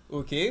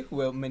 Okay,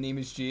 well, my name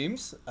is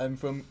James. I'm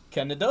from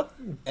Canada,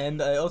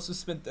 and I also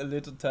spent a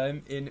little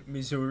time in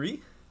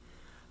Missouri.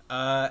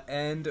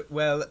 And,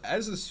 well,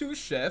 as a sous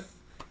chef...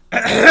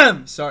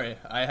 Sorry,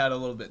 I had a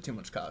little bit too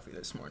much coffee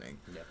this morning.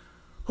 Yep.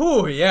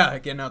 Oh, yeah,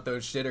 getting out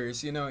those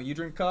jitters. You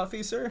drink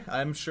coffee, sir?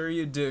 I'm sure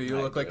you do. You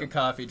I look like do. a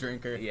coffee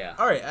drinker. Yeah.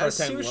 All right, as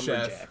Part-time sous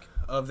lumberjack. chef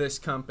of this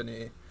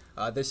company,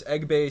 this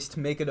egg-based,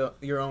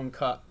 make-it-your-own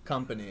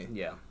company...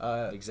 Yeah,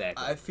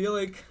 exactly. I feel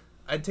like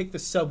I'd take the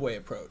Subway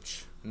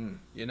approach. Mm.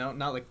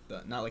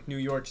 Not like New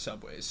York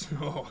subways.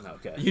 Oh,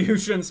 Okay. you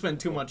shouldn't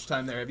spend too much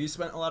time there. Have you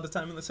spent a lot of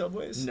time in the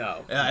subways?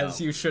 No. As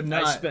you should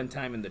not. I spend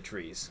time in the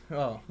trees.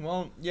 Oh,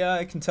 well, yeah,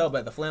 I can tell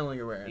by the flannel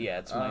you're wearing. Yeah,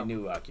 it's my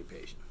new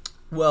occupation.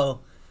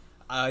 Well,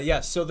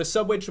 so the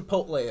Subway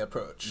Chipotle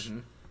approach.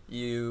 Mhm.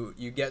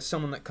 You get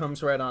someone that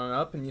comes right on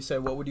up, and you say,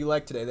 "What would you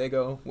like today?" They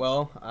go,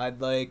 "Well, I'd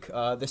like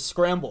this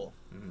scramble."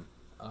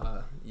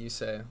 Mhm. You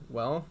say,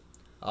 "Well,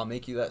 I'll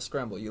make you that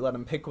scramble." You let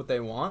them pick what they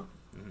want.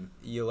 Mhm.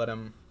 You let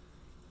them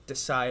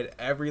decide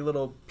every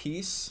little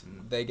piece.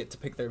 Mhm. They get to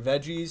pick their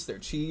veggies, their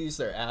cheese,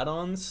 their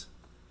add-ons,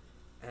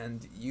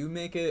 and you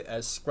make it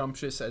as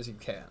scrumptious as you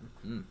can.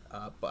 Mm.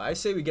 But I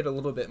say we get a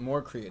little bit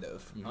more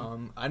creative.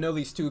 Mhm. I know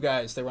these two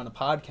guys, they run a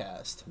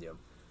podcast. Yep.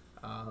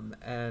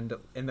 And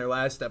in their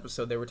last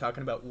episode, they were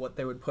talking about what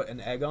they would put an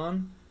egg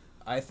on.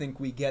 I think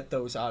we get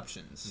those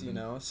options,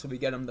 Mhm. So we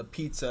get them the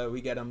pizza,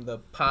 we get them the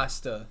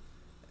pasta,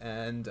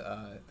 and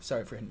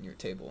sorry for hitting your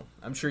table.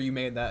 I'm sure you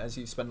made that as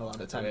you spend a lot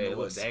of time in the It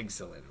woods. looks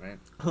excellent, right?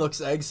 Looks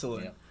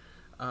excellent.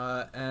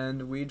 Yep.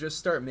 And we just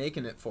start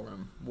making it for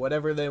them,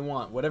 whatever they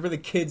want, whatever the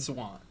kids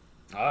want.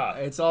 Ah,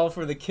 It's all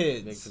for the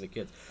kids. big for the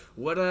kids.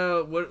 What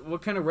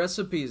kind of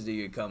recipes do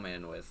you come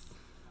in with?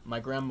 My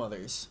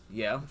grandmother's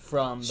Yeah.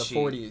 from the She-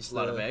 40s, a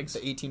lot of eggs?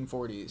 the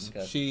 1840s.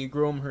 Okay. She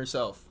grew them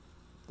herself.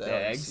 The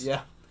eggs?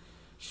 Yeah.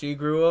 She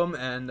grew them,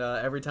 and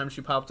every time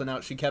she popped one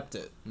out, she kept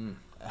it. Mm.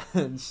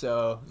 And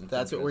so That's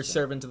that's what we're interesting.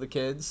 serving to the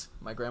kids.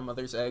 My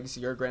grandmother's eggs,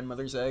 your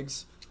grandmother's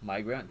eggs.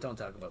 Don't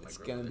talk about my It's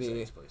gonna grandmother's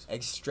be eggs, please.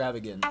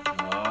 extravagant.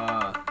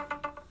 Ah,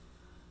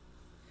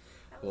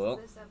 That was Well,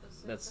 this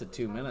episode that's that the we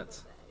 2 talked about minutes.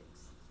 the eggs.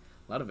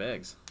 a lot of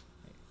eggs.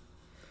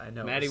 I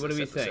know. Maddie, it's what do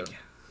we this episode. think?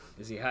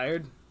 Is he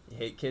hired? You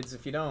hate kids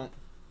if you don't.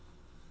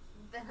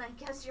 Then I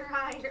guess you're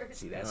hired.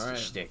 See, that's All the right.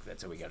 shtick.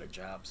 That's how we got our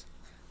jobs.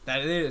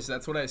 That it is.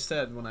 That's what I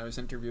said when I was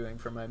interviewing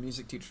for my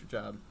music teacher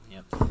job.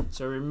 Yep.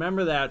 So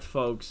remember that,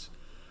 folks.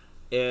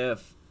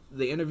 If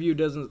the interview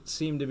doesn't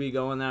seem to be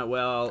going that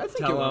well, I think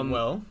tell it went them.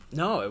 well.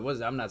 No, it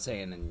was. I'm not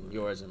saying in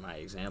yours and my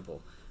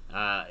example.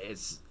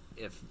 It's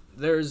if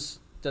theirs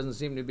doesn't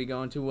seem to be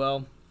going too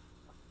well,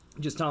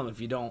 just tell them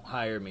if you don't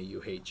hire me,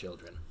 you hate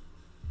children.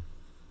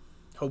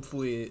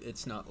 Hopefully,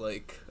 it's not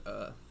like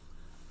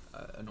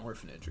an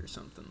orphanage or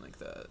something like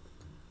that.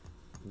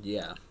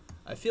 Yeah.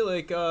 I feel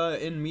like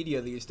in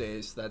media these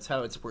days, that's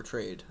how it's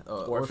portrayed.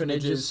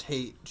 Orphanages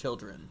hate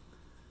children.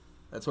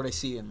 That's what I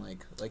see in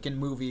like in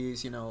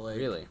movies, like.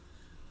 Really?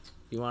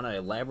 You want to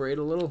elaborate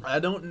a little? I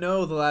don't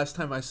know the last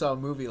time I saw a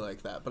movie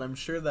like that, but I'm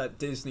sure that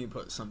Disney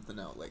put something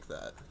out like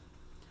that.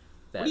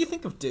 What do you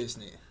think of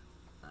Disney?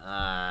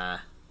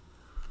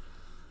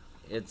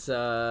 It's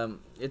a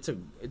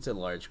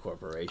large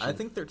corporation. I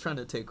think they're trying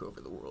to take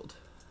over the world.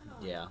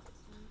 Yeah.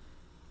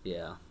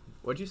 Yeah.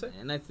 What'd you say?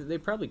 And they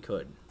probably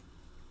could.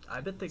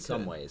 I bet they could.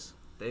 Some ways.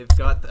 They've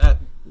got that.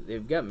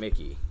 They've got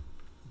Mickey.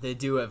 They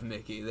do have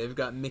Mickey. They've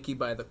got Mickey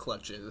by the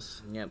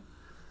clutches. Yep.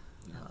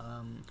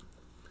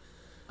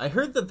 I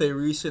heard that they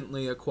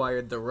recently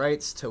acquired the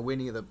rights to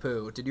Winnie the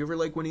Pooh. Did you ever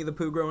like Winnie the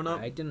Pooh growing up?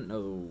 I didn't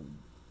know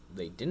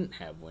they didn't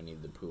have Winnie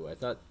the Pooh. I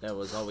thought that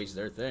was always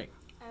their thing.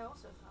 I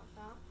also thought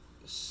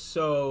that.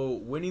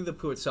 So, Winnie the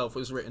Pooh itself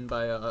was written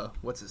by,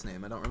 what's his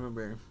name? I don't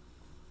remember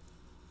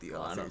the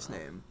author's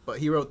name. But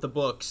he wrote the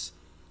books,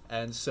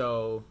 and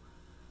so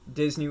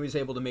Disney was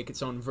able to make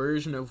its own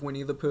version of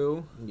Winnie the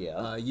Pooh.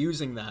 Yeah.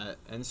 Using that,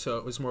 and so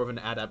it was more of an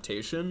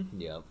adaptation.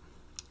 Yep.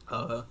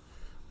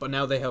 But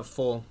now they have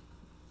full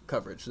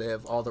coverage. They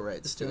have all the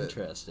rights to it.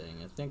 Interesting.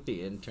 I think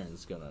the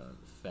intern's gonna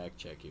fact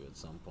check you at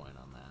some point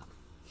on that.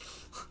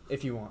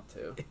 If you want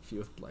to. If you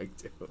would like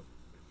to.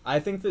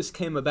 I think this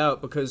came about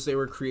because they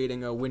were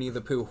creating a Winnie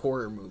the Pooh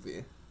horror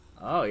movie.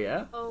 Oh,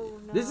 yeah? Oh,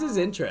 no. This is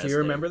interesting. Do you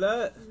remember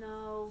that?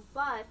 No,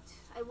 but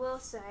I will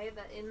say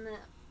that in the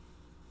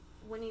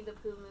Winnie the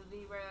Pooh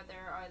movie where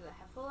there are the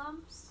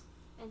heffalumps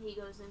and he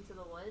goes into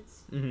the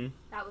woods,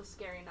 that was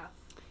scary enough.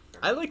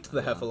 I liked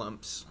the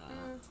heffalumps.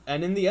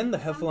 And in the end, the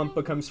heffalump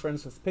becomes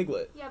friends with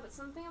Piglet. Yeah, but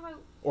something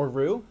about... Or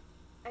Roo?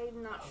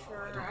 I'm not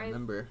sure. I don't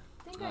remember.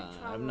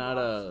 I'm not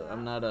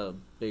a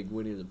big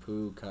Winnie the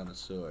Pooh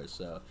connoisseur,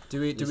 so do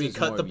we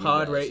cut the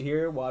pod right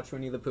here, watch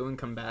Winnie the Pooh, and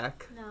come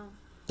back? No.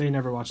 They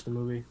never watched the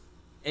movie.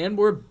 And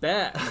we're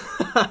back.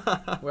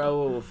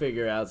 Well, we'll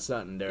figure out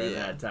something during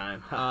that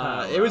time.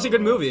 It was a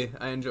good movie.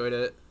 I enjoyed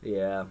it.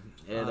 Yeah.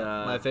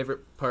 My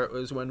favorite part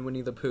was when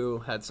Winnie the Pooh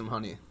had some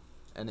honey,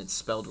 and it's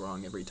spelled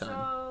wrong every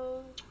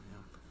time.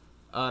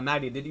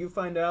 Maddie, did you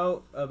find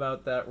out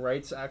about that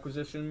rights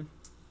acquisition?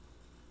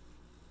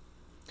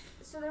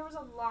 So there was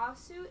a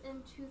lawsuit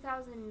in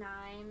 2009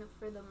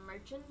 for the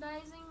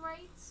merchandising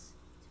rights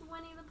to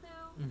Winnie the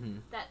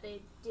Pooh that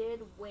they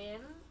did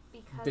win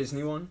because...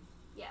 Disney won?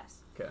 Yes.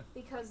 Okay.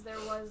 Because there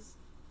was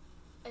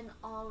an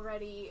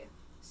already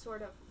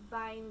sort of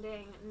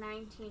binding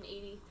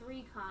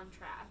 1983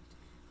 contract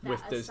that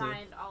with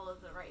assigned all of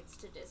the rights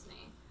to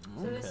Disney.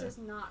 So this is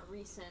not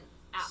recent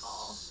at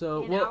all.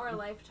 So, in our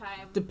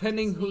lifetime,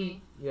 depending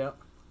Disney who...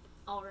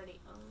 already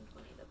owned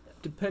Winnie the Pooh.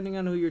 Depending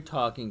on who you're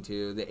talking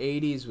to, the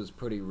 80s was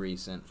pretty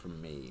recent for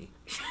me.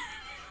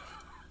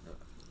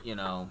 You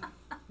know.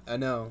 I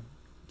know.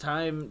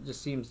 Time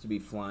just seems to be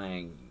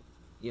flying.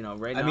 You know,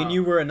 right now... I mean,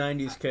 you were a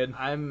 90s kid.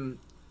 I'm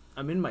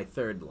in my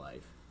third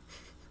life.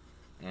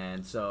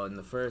 And so in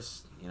the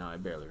first, I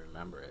barely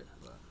remember it.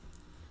 But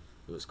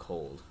it was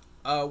cold.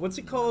 What's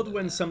it called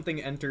when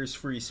something enters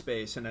free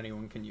space and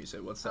anyone can use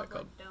it? What's that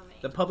called? Domain.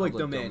 The public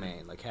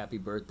domain. Like Happy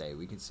Birthday.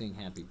 We can sing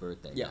Happy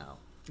Birthday now.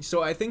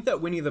 So I think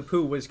that Winnie the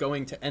Pooh was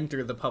going to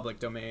enter the public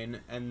domain,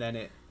 and then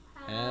it...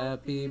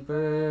 Happy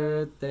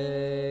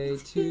birthday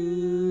to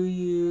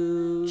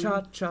you.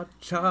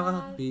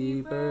 Cha-cha-cha.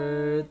 Happy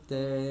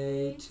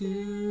birthday to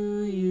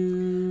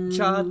you.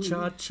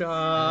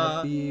 Cha-cha-cha.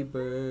 Happy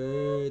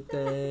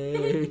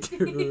birthday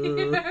to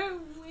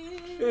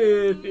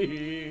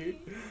you.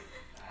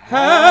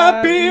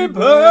 Happy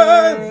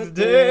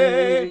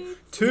birthday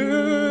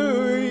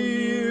to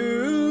you.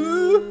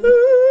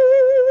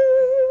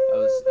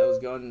 I was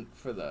going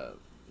for the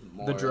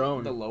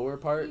drone. The lower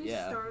part, You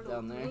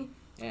down there. me.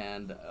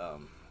 And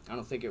I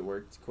don't think it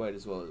worked quite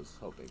as well as I was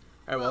hoping.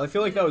 All right, well, I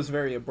feel like that was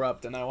very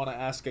abrupt, and I want to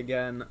ask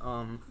again.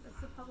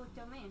 That's the public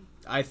domain.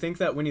 I think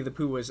that Winnie the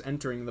Pooh was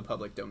entering the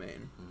public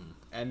domain,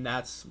 and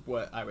that's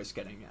what I was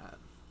getting at.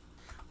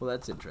 Well,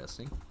 that's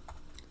interesting.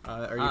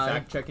 Are you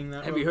fact-checking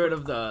that? Have you heard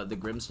of the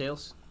Grimm's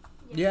Tales?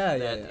 Yeah.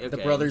 The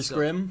Brothers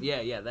Grimm?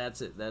 Yeah,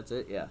 that's it,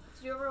 yeah.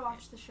 Did you ever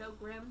watch the show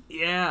Grimm?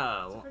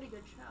 Yeah. It's a pretty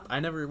good show. I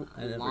never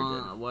did.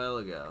 A while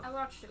ago. I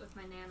watched it with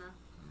my Nana.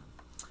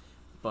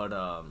 But,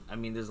 I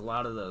mean, there's a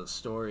lot of the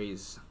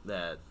stories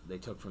that they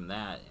took from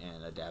that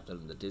and adapted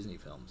them to Disney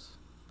films.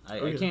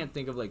 I can't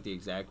think of, the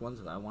exact ones,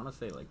 but I want to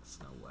say,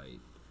 Snow White.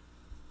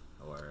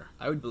 Or...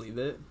 I would believe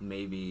it.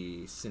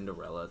 Maybe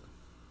Cinderella,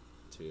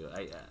 too.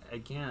 I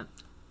can't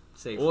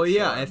say for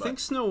sure. I think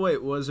Snow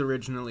White was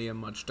originally a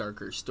much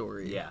darker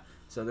story. Yeah.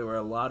 So there were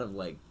a lot of,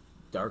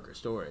 darker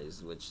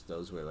stories, which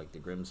those were, the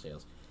Grimm's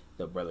Tales.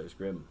 The Brothers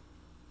Grimm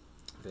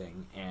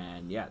thing.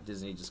 And, yeah,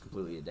 Disney just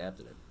completely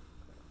adapted it.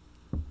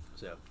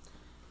 So,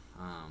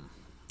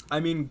 I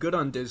mean, good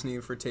on Disney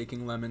for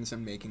taking lemons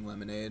and making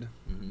lemonade.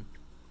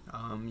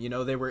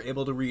 They were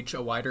able to reach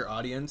a wider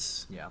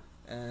audience. Yeah.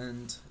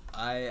 And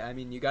I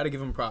mean, you got to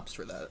give them props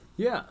for that.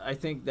 Yeah, I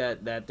think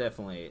that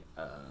definitely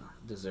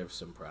deserves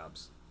some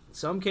props. In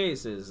some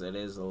cases, it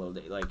is a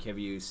little... have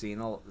you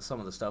seen some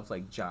of the stuff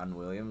like John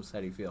Williams? How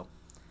do you feel?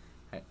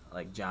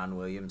 Like John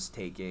Williams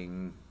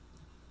taking,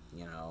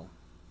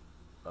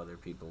 other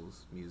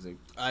people's music.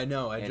 I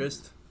know.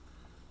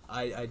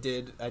 I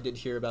did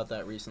hear about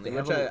that recently,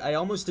 which I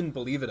almost didn't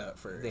believe it at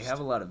first. They have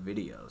a lot of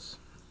videos,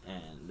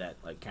 and that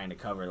kind of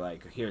cover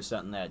here's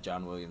something that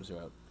John Williams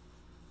wrote,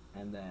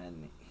 and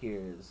then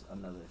here's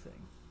another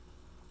thing.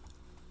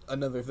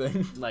 Another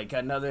thing. Like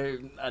another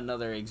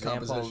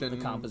example Composition. of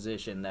the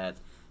composition that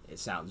it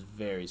sounds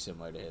very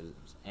similar to his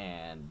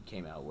and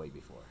came out way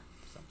before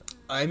something.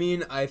 I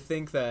mean, I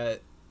think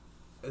that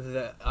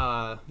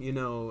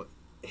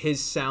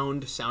his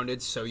sound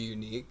sounded so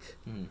unique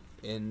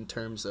in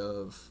terms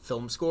of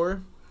film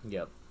score.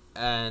 Yep.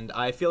 And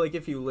I feel like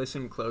if you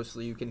listen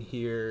closely, you can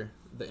hear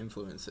the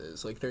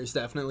influences. Like, there's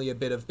definitely a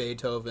bit of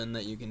Beethoven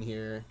that you can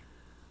hear.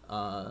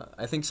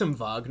 I think some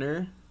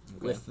Wagner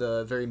with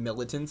the very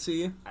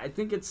militancy. I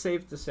think it's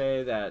safe to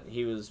say that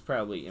he was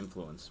probably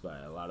influenced by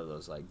a lot of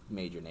those like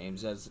major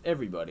names, as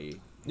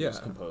everybody who's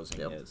composing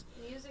is.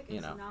 Music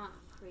is not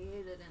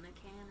created in a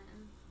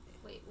canon.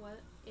 Wait, what?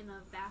 In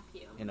a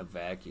vacuum. In a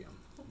vacuum.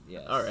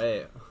 Yes. All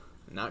right.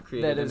 Not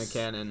created in a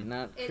canon.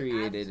 Not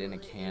created in a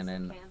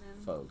canon,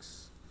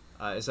 folks.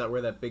 Is that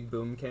where that big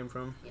boom came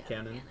from? Yeah,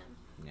 Canon?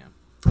 Yeah.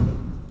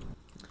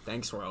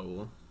 Thanks,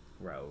 Raul.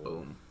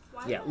 Boom.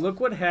 Why Yeah, not? look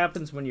what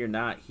happens when you're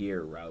not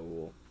here,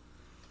 Raul.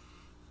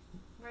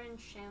 We're in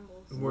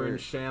shambles. We're in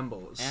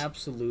shambles.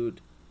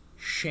 Absolute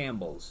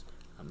shambles.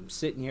 I'm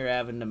sitting here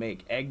having to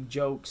make egg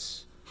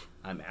jokes.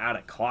 I'm out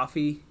of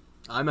coffee.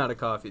 I'm out of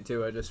coffee,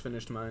 too. I just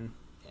finished mine.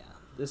 Yeah.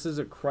 This is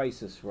a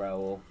crisis,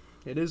 Raul.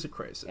 It is a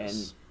crisis.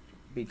 And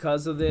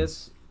because of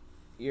this,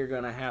 you're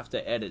going to have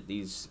to edit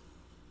these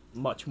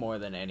much more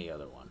than any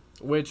other one.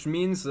 Which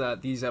means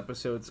that these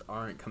episodes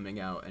aren't coming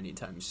out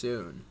anytime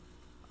soon.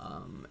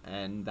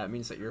 And that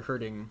means that you're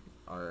hurting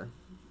our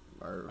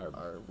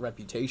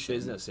reputation.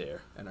 Business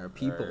here. And our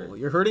people.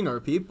 You're hurting our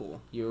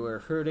people. You are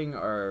hurting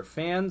our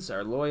fans,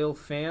 our loyal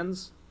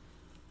fans.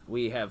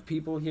 We have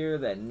people here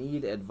that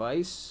need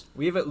advice.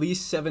 We have at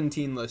least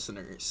 17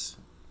 listeners.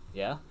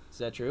 Yeah? Is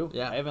that true?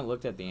 Yeah. I haven't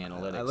looked at the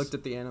analytics. I looked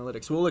at the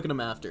analytics. We'll look at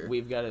them after.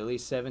 We've got at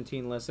least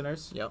 17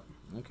 listeners? Yep.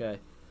 Okay.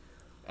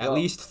 At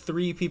least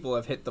 3 people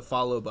have hit the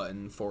follow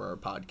button for our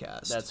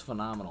podcast. That's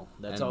phenomenal.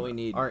 That's And all we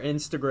need. Our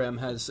Instagram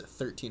has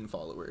 13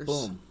 followers.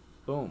 Boom.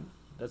 Boom.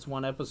 That's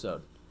one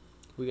episode.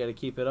 We got to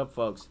keep it up,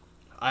 folks.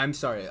 I'm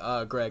sorry,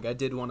 Greg, I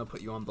did want to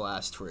put you on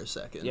blast for a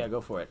second. Yeah,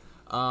 go for it.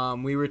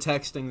 We were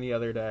texting the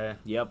other day.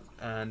 Yep.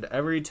 And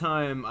every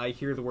time I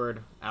hear the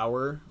word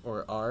hour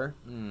or R,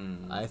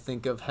 I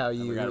think of how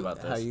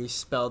you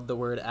spelled the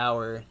word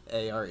hour,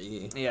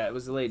 A-R-E. Yeah, it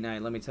was a late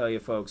night. Let me tell you,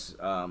 folks.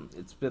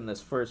 It's been this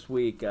first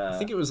week. I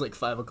think it was like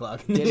 5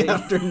 o'clock in the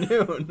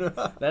afternoon.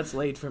 That's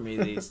late for me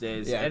these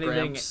days. Yeah,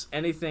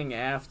 anything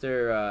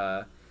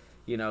after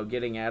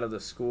getting out of the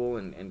school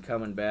and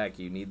coming back,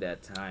 you need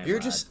that time. You're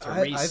just to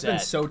reset. I've been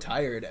so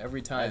tired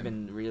every time. I've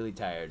been really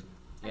tired.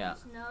 Yeah. I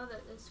just know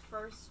that this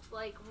first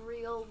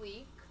real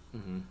week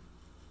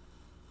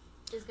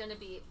is gonna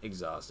be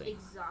exhausting.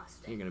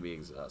 You're gonna be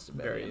exhausted.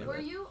 Very. Were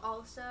you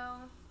also?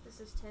 This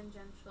is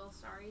tangential.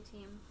 Sorry,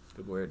 team.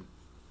 Good word.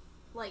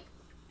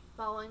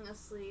 Falling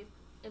asleep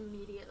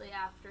immediately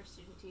after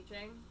student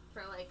teaching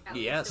for at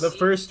Yes. least a The week?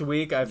 first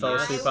week I fell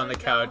asleep on the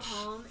couch. Go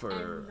home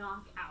and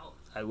knock out.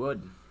 I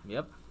would.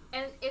 Yep.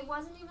 And it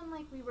wasn't even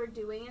like we were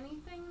doing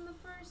anything in the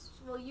first.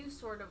 Well, you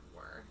sort of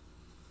were.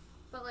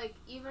 But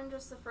even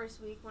just the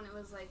first week when it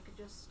was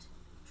just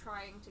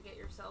trying to get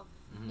yourself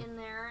in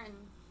there and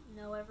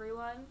know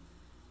everyone,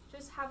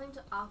 just having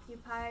to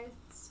occupy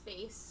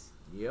space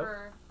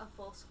for a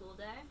full school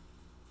day.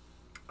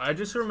 I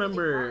just It's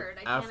remember really hard.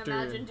 I can't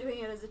imagine doing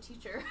it as a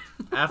teacher.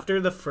 After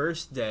the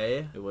first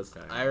day, it was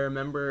tiring. I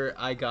remember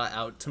I got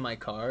out to my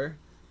car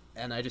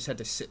and I just had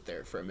to sit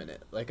there for a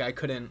minute. I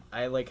couldn't.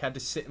 I had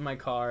to sit in my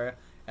car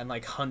and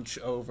hunch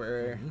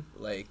over.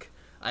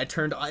 I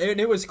turned,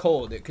 and it was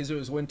cold because it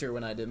was winter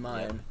when I did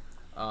mine.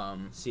 Yeah.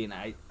 See, and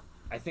I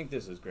think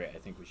this is great. I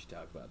think we should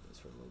talk about this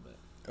for a little bit.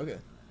 Okay.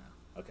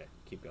 Okay,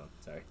 keep going.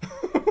 Sorry.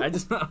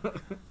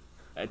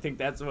 I think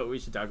that's what we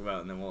should talk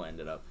about, and then we'll end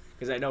it up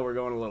because I know we're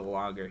going a little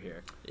longer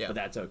here. Yeah. But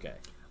that's okay.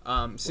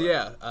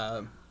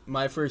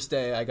 My first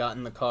day, I got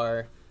in the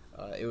car.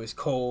 It was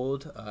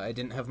cold. I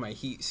didn't have my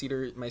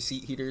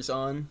seat heaters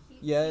on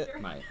yet.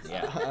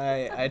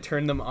 I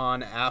turned them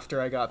on after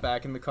I got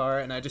back in the car,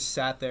 and I just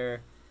sat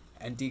there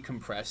and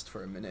decompressed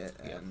for a minute,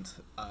 and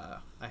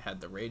I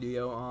had the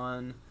radio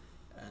on,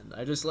 and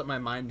I just let my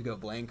mind go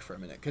blank for a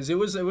minute because it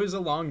was a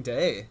long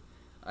day.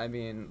 I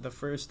mean, the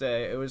first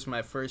day, it was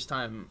my first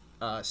time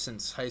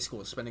since high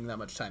school spending that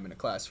much time in a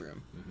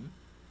classroom,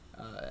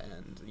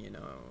 and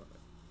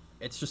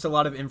it's just a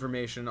lot of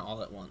information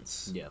all at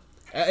once. Yeah,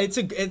 it's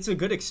a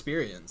good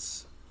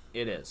experience.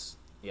 It is.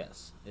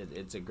 Yes,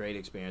 it's a great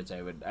experience.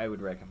 I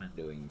would recommend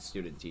doing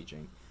student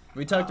teaching.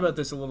 We talked about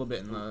this a little bit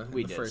in the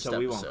first episode.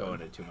 We won't go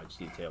into too much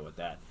detail with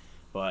that.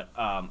 But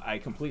I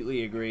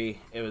completely agree.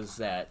 It was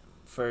that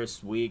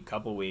first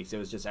couple weeks, it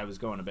was just I was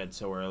going to bed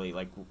so early,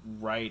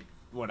 right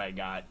when I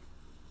got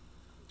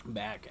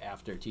back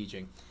after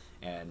teaching,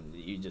 and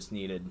you just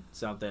needed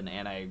something.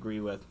 And I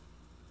agree with,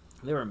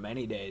 there were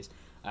many days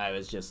I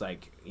was just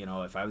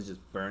if I was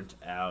just burnt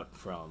out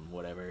from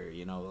whatever,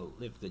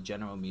 if the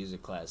general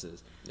music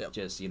classes,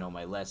 just,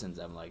 my lessons,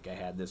 I'm I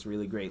had this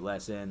really great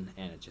lesson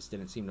and it just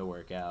didn't seem to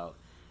work out.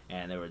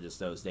 And there were just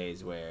those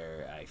days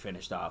where I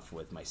finished off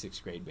with my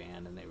 6th grade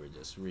band, and they were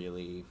just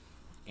really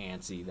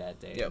antsy that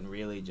day. Yep. And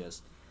really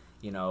just,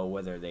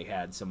 whether they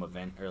had some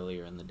event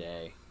earlier in the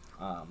day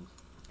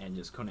and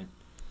just couldn't,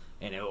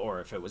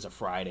 or if it was a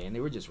Friday, and they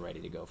were just ready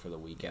to go for the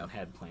weekend,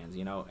 had plans,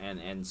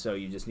 and so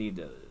you just need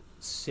to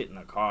sit in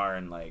the car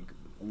and, like,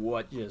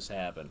 what just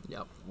happened?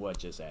 Yep. What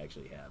just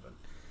actually happened?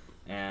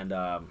 And,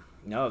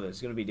 no,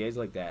 there's going to be days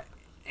like that.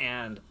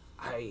 And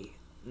I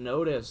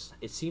notice,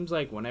 it seems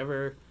like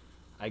whenever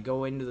I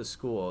go into the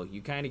school,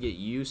 you kind of get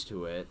used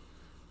to it,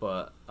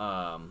 but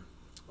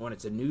when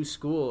it's a new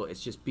school,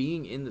 it's just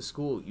being in the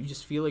school, you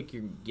just feel like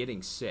you're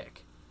getting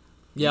sick.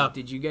 Yeah.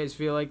 Did you guys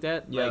feel like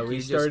that? Yeah, like we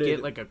you started... just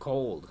get like a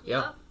cold.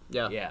 Yeah.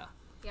 Yeah. Yeah.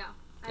 Yeah.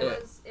 I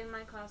was in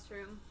my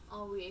classroom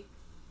all week,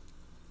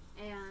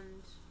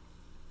 and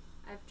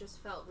I've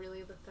just felt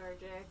really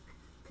lethargic,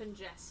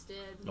 congested.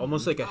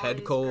 Almost like a all head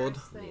these cold.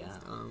 gross things.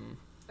 Yeah.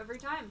 Every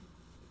time.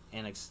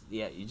 And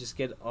you just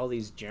get all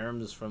these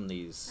germs from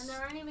these. And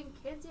there aren't even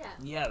kids yet.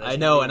 Yeah, I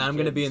know, and I'm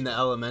going to be in the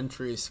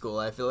elementary school.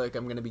 I feel like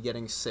I'm going to be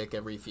getting sick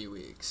every few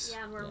weeks.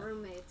 Yeah, and we're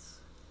roommates.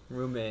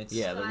 Roommates.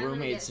 Yeah, So the I'm gonna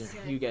roommates. get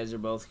sick. You guys are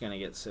both gonna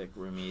get sick,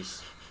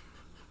 roomies.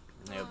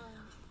 Yep.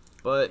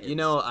 But,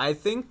 I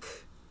think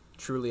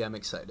truly I'm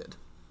excited.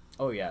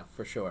 Oh yeah,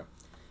 for sure.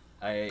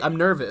 I'm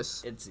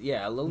nervous. It's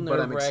a little But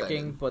I'm nerve-wracking,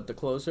 excited. but the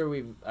closer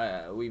we've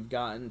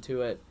gotten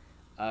to it,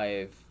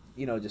 I've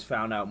just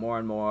found out more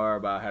and more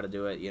about how to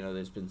do it.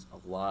 There's been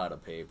a lot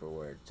of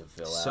paperwork to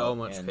fill out. So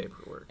much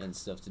paperwork. And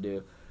stuff to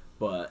do,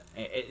 but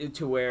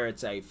to where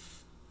it's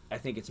I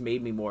think it's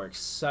made me more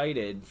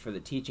excited for the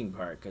teaching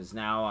part, because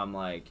now I'm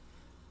like,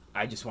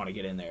 I just want to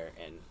get in there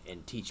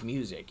and teach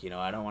music.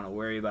 I don't want to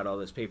worry about all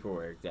this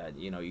paperwork that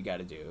you got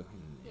to do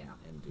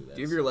and do that.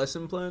 Do you have your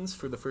lesson plans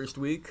for the first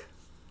week?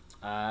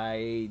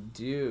 I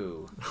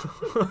do.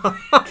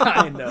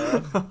 Kind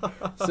of.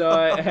 So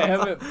I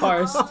haven't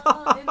parsed.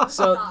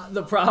 So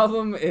the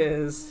problem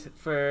is,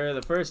 for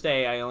the first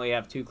day, I only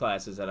have 2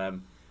 classes that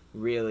I'm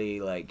really,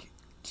 like,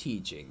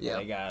 teaching. Yeah.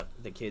 I got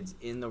the kids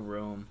in the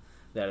room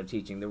that I'm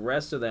teaching. The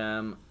rest of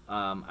them,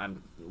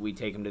 we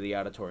take them to the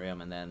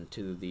auditorium and then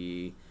to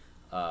the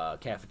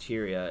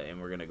cafeteria, and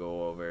we're going to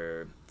go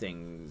over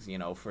things,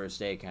 first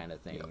day kind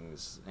of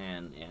things,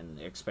 and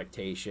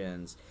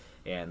expectations,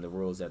 and the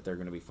rules that they're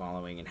going to be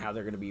following, and how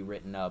they're going to be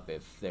written up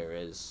if there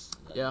is,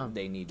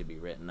 they need to be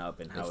written up,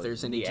 and how if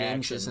there's any the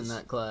Jameses actions. in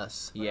that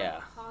class. Yeah.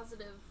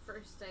 Positive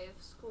first day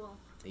of school.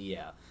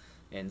 Yeah.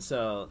 And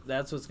so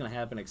that's what's going to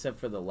happen, except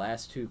for the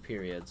last 2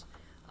 periods.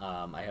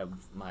 I have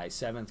my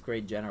 7th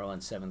grade general and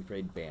 7th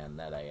grade band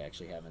that I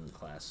actually have in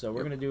class. So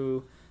we're going to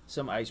do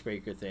some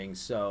icebreaker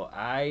things. So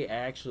I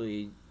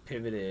actually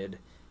pivoted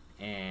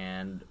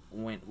and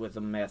went with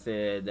a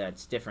method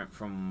that's different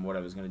from what I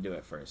was going to do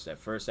at first. At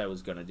first I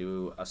was going to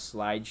do a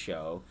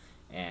slideshow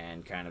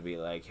and kind of be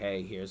like,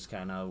 hey, here's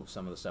kind of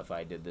some of the stuff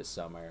I did this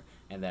summer,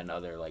 and then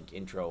other like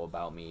intro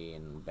about me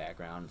and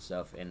background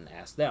stuff, and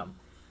ask them.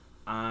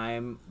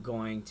 I'm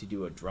going to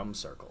do a drum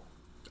circle.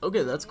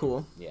 Okay, that's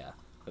cool. Yeah.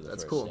 For the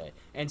That's first cool. day.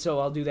 And so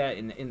I'll do that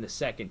in the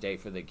second day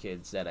for the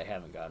kids that I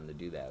haven't gotten to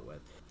do that with.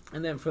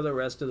 And then for the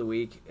rest of the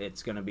week,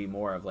 it's going to be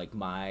more of like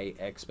my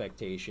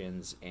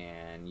expectations,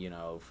 and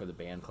for the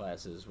band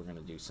classes, we're going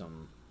to do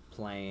some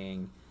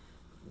playing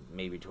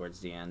maybe towards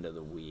the end of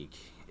the week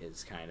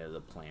is kind of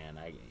the plan.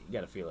 You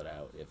got to feel it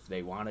out. If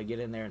they want to get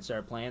in there and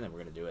start playing, then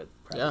we're going to do it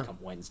probably come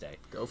Wednesday.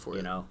 Go for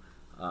it.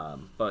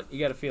 But you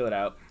got to feel it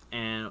out.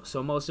 And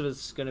so most of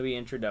it's going to be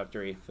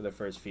introductory for the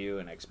first few,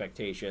 and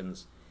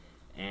expectations,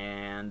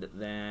 and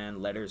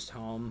then letters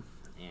home,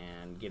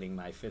 and getting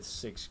my 5th,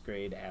 6th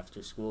grade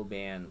after school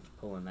band,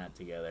 pulling that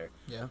together.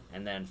 Yeah.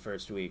 And then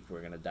first week, we're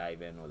going to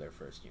dive in with our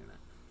first unit.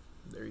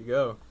 There you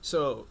go.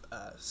 So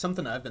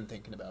something I've been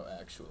thinking about,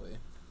 actually,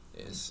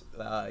 is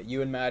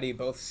you and Maddie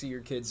both see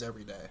your kids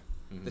every day.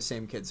 Mm-hmm. The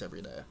same kids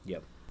every day.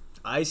 Yep.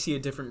 I see a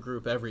different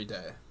group every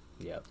day.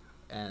 Yep.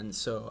 And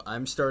so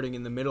I'm starting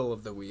in the middle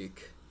of the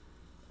week,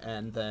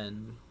 and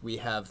then we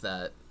have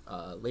that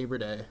Labor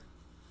Day.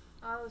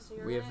 Oh, so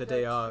you're We have gonna the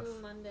day go off. 2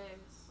 Mondays.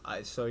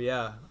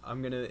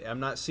 I'm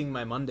not seeing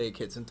my Monday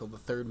kids until the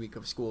 3rd week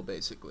of school,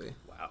 basically.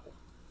 Wow.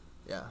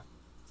 Yeah.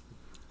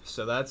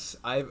 So that's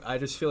I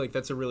just feel like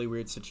that's a really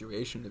weird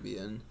situation to be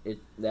in.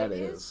 That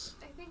It is.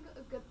 I think,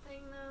 a good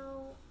thing,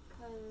 though,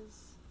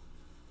 because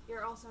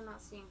you're also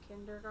not seeing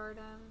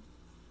kindergarten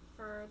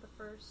for the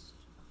first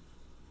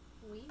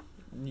week.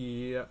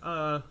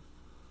 Yeah.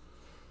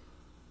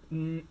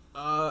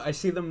 I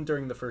see them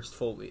during the first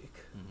full week.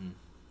 Mm-hmm.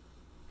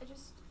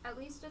 At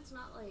least it's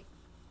not like.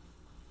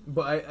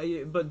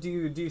 But do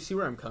you see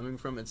where I'm coming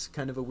from? It's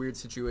kind of a weird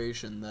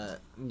situation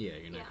that. Yeah,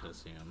 you're not Yeah. going to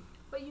see them.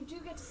 But you do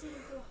get to see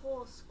them for the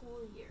whole school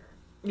year.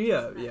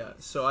 Yeah, It's yeah.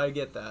 nice. So I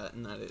get that,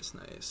 and that is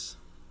nice.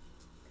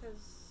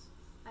 Because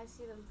I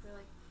see them for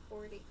like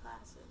 40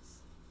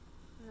 classes,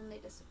 and then they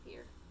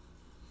disappear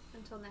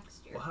until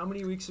next year. Well, how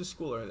many weeks of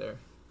school are there?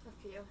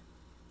 A few.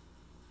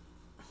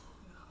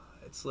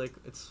 It's like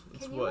it's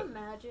Can what? you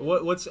imagine?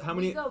 What's how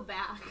many? We go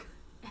back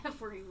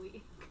every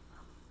week.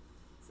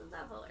 Isn't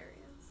that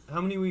hilarious?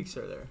 How many weeks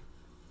are there?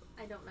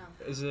 I don't know.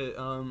 Is it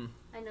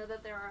I know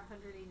that there are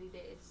 180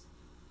 days.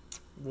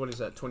 what is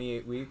that?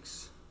 28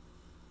 weeks?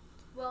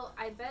 Well,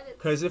 I bet it's.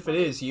 Because if it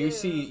is, you 22.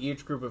 see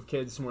each group of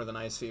kids more than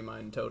I see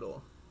mine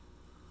total.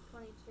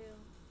 22.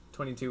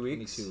 22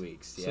 weeks. 22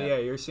 weeks. Yeah. So yeah,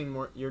 you're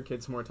seeing your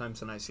kids more times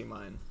than I see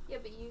mine. Yeah,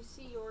 but you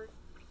see your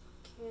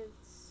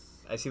kids.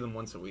 I see them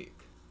once a week.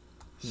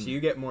 So Hmm. you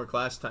get more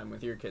class time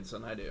with your kids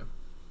than I do.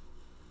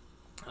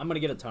 I'm gonna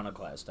get a ton of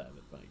class time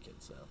with my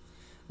kids, so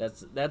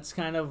that's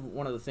kind of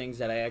one of the things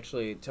that I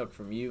actually took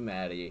from you,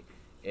 Maddie,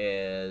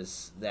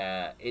 is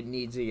that it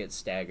needs to get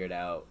staggered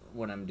out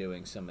when I'm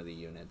doing some of the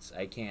units.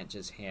 I can't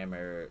just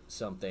hammer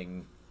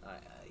something.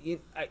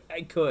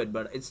 I could,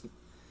 but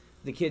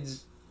the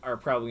kids are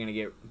probably gonna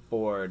get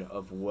bored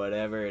of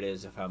whatever it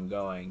is if I'm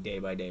going day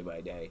by day by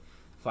day,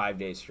 5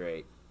 days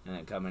straight, and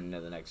then coming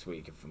into the next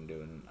week if I'm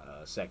doing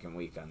a second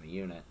week on the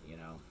unit, you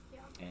know.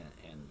 Yeah.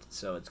 And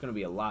so it's going to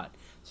be a lot.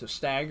 So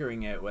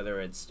staggering it, whether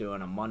it's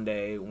doing a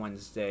Monday,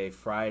 Wednesday,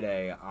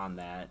 Friday on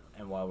that,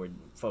 and while we're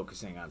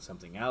focusing on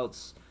something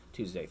else,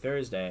 Tuesday,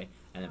 Thursday,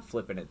 and then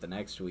flipping it the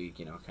next week,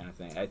 you know, kind of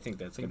thing. I think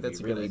that's going to be a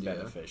good really idea.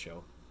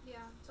 beneficial. Yeah,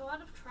 it's a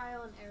lot of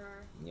trial and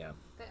error. Yeah.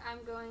 But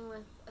I'm going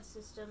with a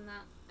system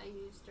that I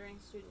use during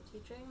student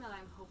teaching that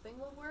I'm hoping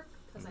will work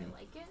because Mhm. I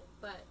like it,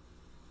 but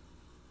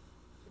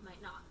it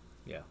might not.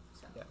 Yeah.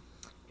 So. Yeah.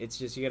 It's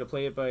just you got to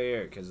play it by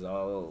ear because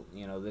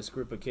this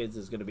group of kids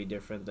is going to be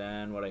different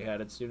than what I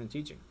had at student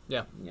teaching.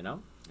 Yeah. You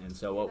know? And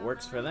so You what don't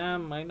works know for anything.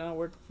 them might not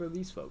work for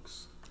these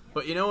folks.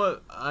 But you know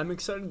what? I'm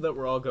excited that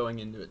we're all going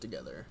into it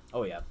together.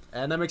 Oh, yeah.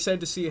 And I'm excited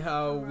to see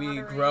how we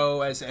Camaraderie.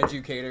 grow as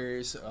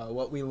educators,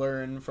 what we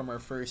learn from our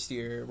first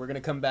year. We're going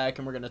to come back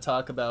and we're going to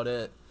talk about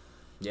it.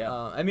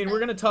 Yeah. We're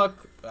going to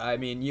talk.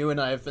 You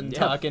and I have been Yeah.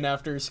 talking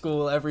after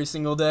school every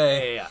single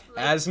day. Yeah.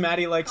 Like As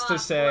Maddie likes to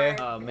say.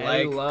 clockwork.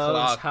 Maddie Like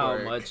loves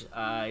clockwork. how much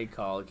I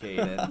call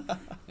Caden.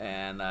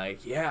 And,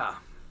 yeah.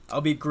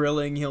 I'll be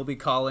grilling, he'll be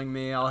calling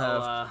me. I'll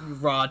I'll,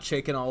 have raw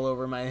chicken all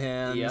over my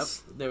hands.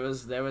 Yep. There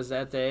was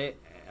that day.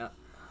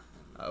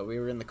 We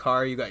were in the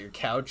car. You got your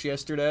couch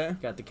yesterday.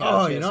 Got the couch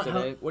Oh,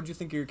 yesterday. what'd you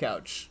think of your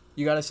couch?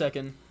 You got a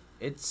second?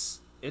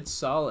 It's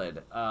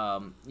solid.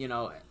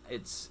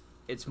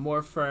 It's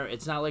more firm.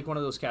 It's not like one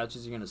of those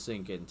couches you're gonna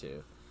sink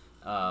into.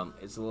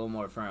 It's a little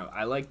more firm.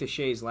 I like the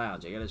chaise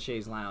lounge. I got a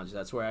chaise lounge.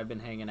 That's where I've been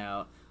hanging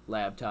out,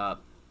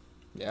 laptop,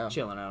 Yeah.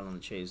 chilling out on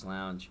the chaise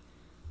lounge.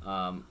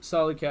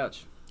 Solid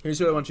couch. Here's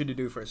what I want you to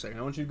do for a second.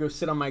 I want you to go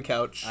sit on my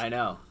couch. I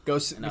know. Go No,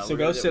 sit we're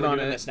on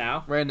doing it this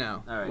now. right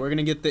now. All right. We're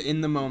gonna get the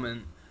in the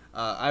moment.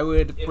 I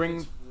would If bring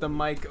it's- the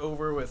mic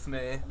over with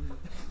me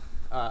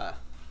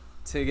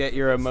to get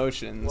your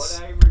emotions.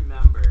 What I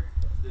remember,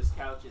 this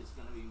couch is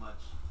gonna be much.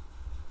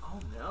 Oh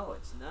no,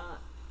 it's not.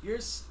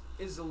 Yours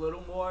is a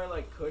little more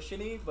like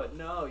cushiony, but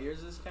no,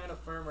 yours is kind of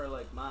firmer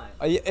like mine.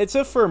 It's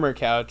a firmer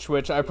couch,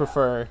 which I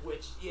prefer.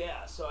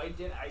 So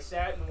I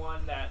sat in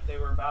one that they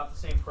were about the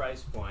same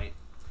price point.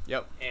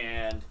 Yep.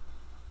 And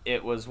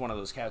it was one of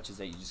those couches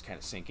that you just kind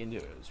of sink into.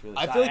 It was really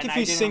I solid, feel like and if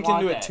you didn't sink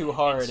want into it that. too And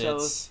hard, so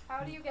it's.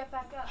 How do you get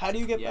back up? How do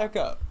you get Yeah. back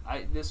up?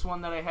 this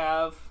one that I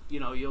have,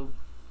 you'll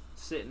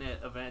sit in it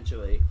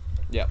eventually.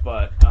 Yeah.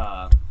 But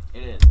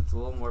it is. It's a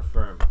little more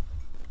firm.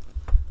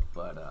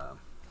 But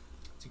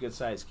it's a good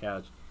sized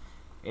couch.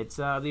 It's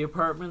the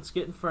apartment's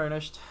getting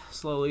furnished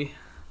slowly,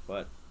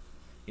 but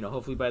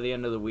hopefully by the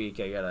end of the week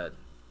I got a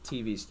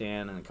TV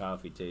stand and a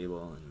coffee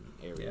table and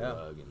area Yeah.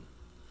 rug and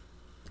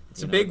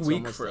It's a big week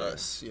almost for there.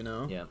 us, you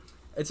know. Yeah,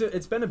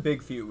 It's been a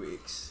big few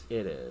weeks.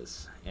 it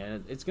is,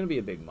 and it's gonna be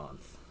a big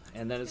month,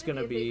 and then it's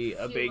gonna gonna be be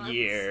a a big big few months.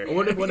 year. Yeah.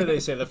 What do they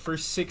say? The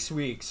first 6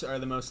 weeks are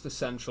the most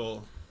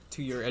essential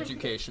to your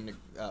education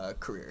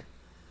career.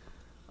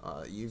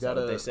 You Is that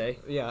gotta. what they say?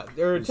 Yeah,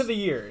 or Who's- to the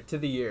year.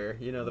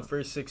 The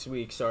first 6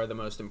 weeks are the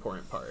most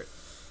important part.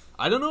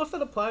 I don't know if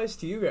that applies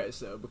to you guys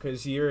though,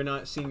 because you're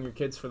not seeing your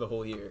kids for the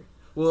whole year.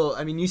 Well,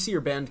 I mean, you see your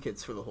band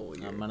kids for the whole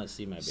year. I'm gonna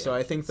see my. So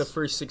I think the benefits.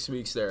 first 6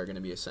 weeks there are going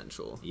to be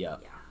essential. Yeah.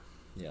 Yeah.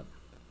 Yeah.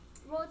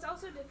 Well, it's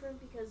also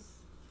different because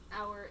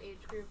our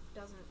age group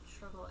doesn't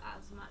struggle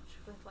as much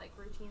with like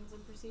routines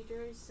and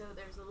procedures, so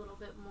there's a little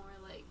bit more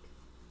like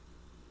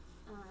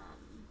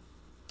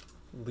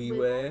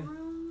Leeway. wiggle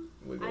room.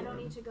 Wiggle I don't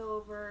room. need to go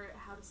over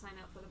how to sign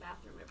up for the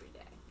bathroom every day.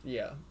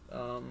 Yeah.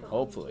 But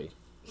Hopefully.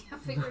 Yeah,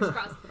 fingers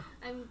crossed.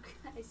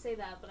 I say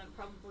that, but I'm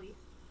probably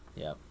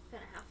Yep.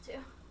 gonna have to.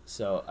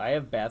 So I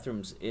have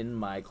bathrooms in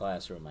my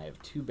classroom. I have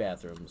 2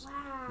 bathrooms.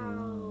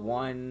 Wow.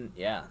 One,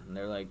 yeah, and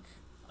they're like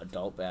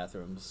adult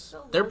bathrooms,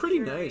 So They're pretty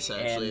luxury. nice,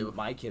 actually. and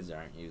my kids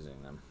aren't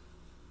using them.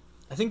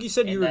 I think you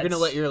said you And were going to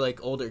that's- let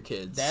your older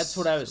kids. That's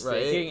what I was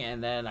right? thinking,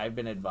 and then I've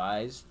been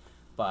advised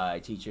by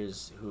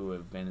teachers who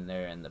have been in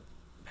there in the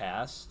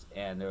past,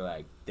 and they're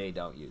like, they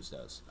don't use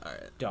those. All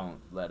right. Don't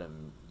let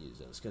them use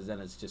those, because then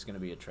it's just going to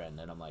be a trend.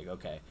 And I'm like,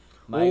 okay.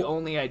 My Well-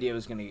 only idea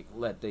was going to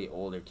let the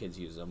older kids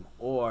use them,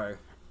 or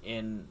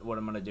what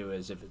I'm going to do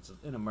is if it's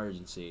an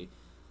emergency,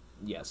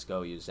 yes,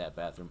 go use that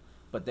bathroom.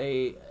 But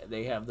they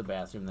have the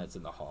bathroom that's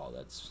in the hall.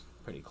 That's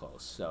pretty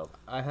close. So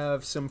I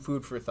have some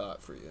food for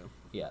thought for you.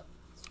 yeah,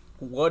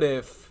 What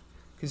if,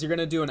 because you're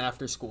gonna do an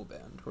after-school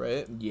band,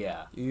 right?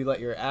 Yeah. You let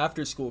your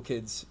after-school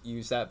kids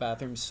use that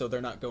bathroom so they're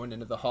not going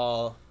into the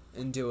hall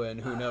and doing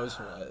who knows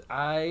what.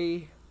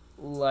 I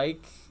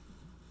like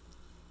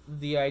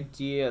the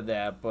idea of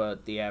that,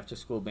 but the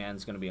after-school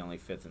band's going to be only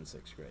 5th and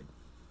 6th grade.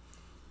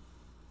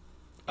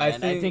 I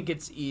think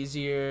it's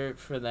easier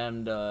for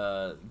them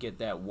to get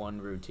that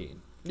one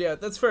routine. Yeah,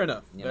 that's fair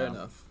enough. You Fair know?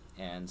 enough.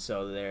 And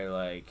so they're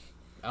like...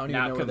 I don't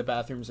even know where the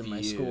bathrooms in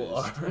my school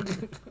are.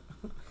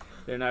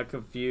 They're not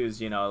confused,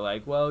 you know,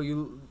 like, well,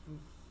 you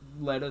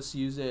let us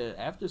use it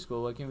after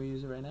school. Why can't we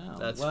use it right now?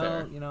 That's well,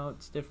 fair. You know,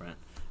 it's different.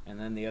 And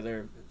then the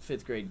other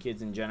 5th grade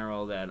kids in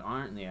general that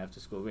aren't in the after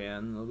school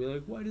band, they'll be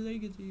like, why do they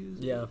get to use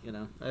it? You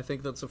know? I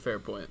think that's a fair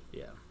point.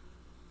 Yeah.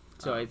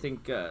 So I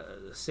think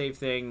the safe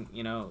thing,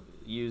 you know,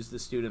 use the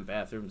student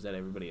bathrooms that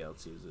everybody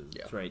else uses.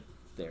 Yeah. It's right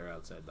there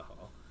outside the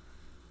hall.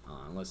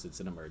 Unless it's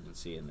an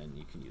emergency, and then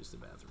you can use the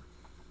bathroom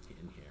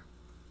in here.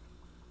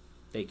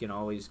 They can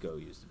always go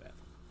use the bathroom.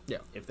 Yeah.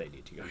 If they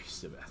need to go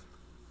use the bathroom.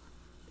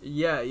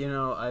 Yeah, you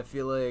know, I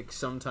feel like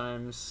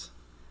sometimes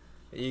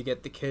you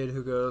get the kid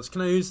who goes,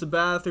 "Can I use the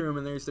bathroom?"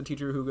 And there's the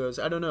teacher who goes,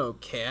 "I don't know,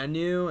 can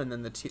you?" And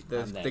then the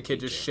kid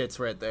just shits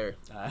right there.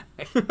 I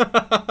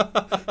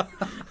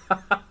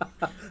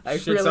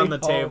Shits really on the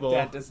hope table.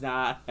 that does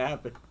not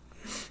happen.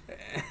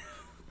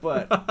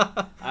 But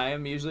I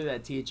am usually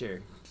that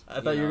teacher. I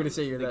thought you were gonna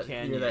say you're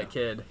that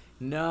kid.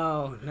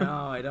 No,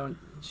 I don't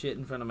shit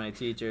in front of my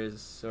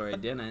teachers, or I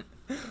didn't.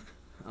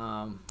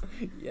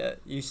 Yeah,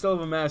 you still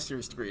have a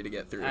master's degree to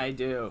get through. I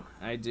do.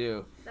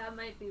 That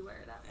might be where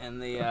that.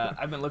 And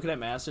I've been looking at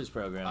master's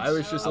programs. I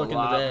was just looking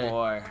today.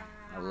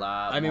 A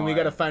lot. I mean, we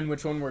gotta find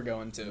which one we're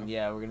going to.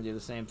 Yeah, we're gonna do the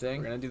same thing.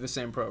 We're gonna do the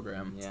same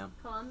program. Yeah.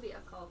 Columbia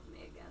called me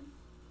again.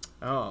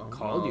 Oh,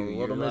 Called you.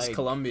 Little You're Miss like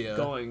Columbia.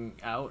 Going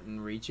out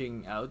and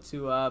reaching out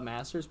to a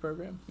master's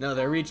program. No,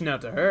 they're reaching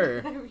out to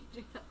her.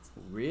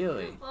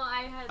 Really? Well,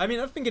 I mean,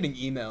 I've been getting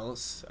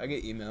emails. I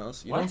get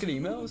emails. You What? don't get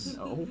emails?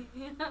 No.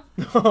 Yeah.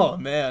 Oh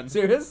man.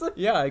 Seriously?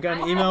 Yeah, I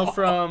got an email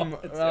from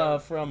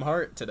That's from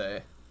Hart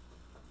today.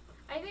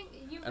 I think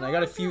you. And I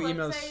got a go few onto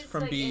emails websites,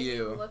 from like, and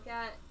you BU. look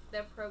at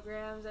their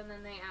programs, and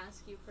then they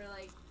ask you for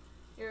like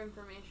your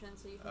information,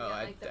 so you can Oh,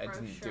 get like the I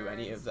brochure. didn't do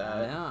any and of stuff.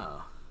 that.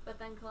 No. But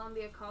then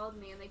Columbia called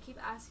me, and they keep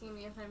asking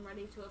me if I'm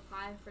ready to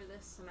apply for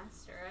this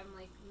semester. I'm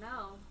like,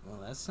 no, Well,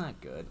 that's not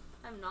good.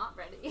 I'm not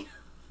ready.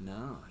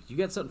 No. You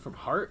got something from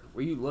Hart?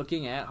 Were you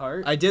looking at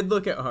Hart? I did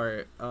look at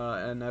Hart,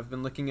 and I've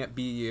been looking at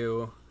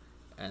BU,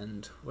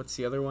 and what's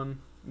the other one?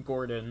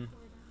 Gordon.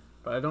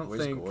 But I don't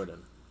Where's think.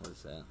 Gordon? What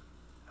is that?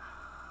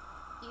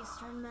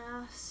 Eastern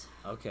Mass.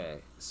 Okay,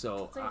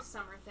 so It's like a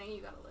summer thing.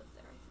 You gotta live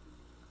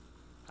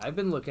there. I've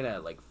been looking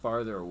at like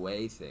farther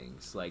away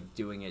things, like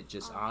doing it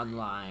just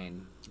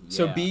online.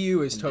 So Yeah.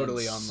 BU is And then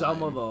totally online.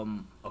 Some of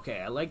them,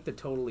 okay, I like the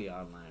totally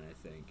online, I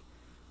think,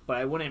 but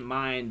I wouldn't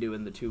mind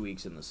doing the 2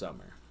 weeks in the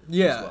summer. as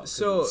Yeah. well, 'cause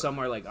So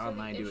somewhere like So the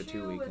online, do a issue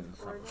 2 week with in the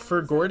summer. Gordon for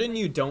is that Gordon, it's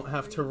you like don't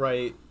have to 3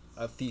 write a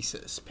months.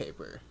 thesis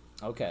paper,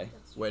 Okay,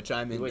 That's which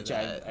I'm into which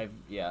that. I've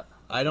yeah.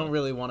 I don't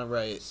really want to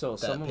write So that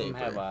some of paper.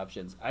 them have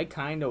options. I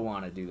kind of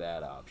want to do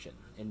that option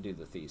and do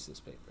the thesis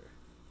paper.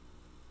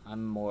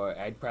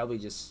 I'd probably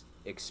just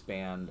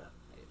expand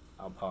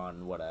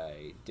upon what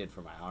I did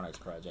for my honors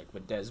project.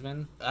 But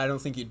Desmond, I don't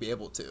think you'd be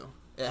able to.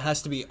 It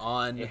has to be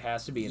on it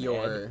has to be an ed.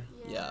 your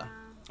yeah.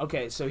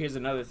 Okay, so here's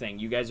another thing.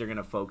 You guys are going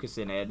to focus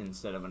in ed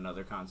instead of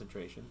another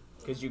concentration.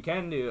 Because you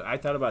can do, I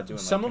thought about doing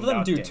like Some of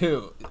them do conducting.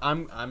 too.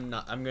 I'm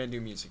gonna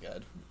do music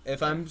ed.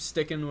 If I'm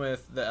sticking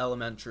with the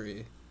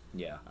elementary,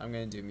 Yeah. I'm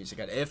gonna do music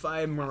ed. If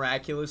I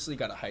miraculously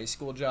got a high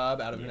school job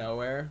out of Yeah.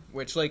 nowhere,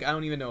 which like I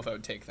don't even know if I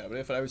would take that, but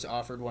if I was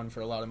offered one for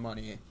a lot of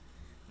money,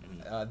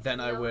 then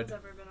I No would. one's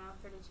ever been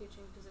offered a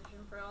teaching position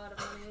for a lot of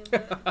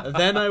money. But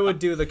Then I would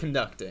do the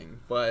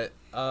conducting. But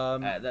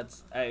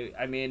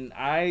I mean,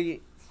 I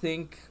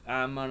think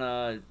I'm going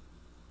to,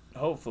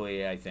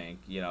 hopefully,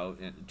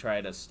 try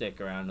to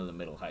stick around to the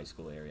middle high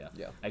school area.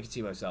 Yeah. I can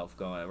see myself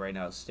going, right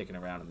now, sticking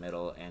around the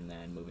middle and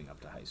then moving up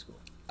to high school.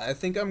 I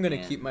think I'm gonna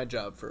And- keep my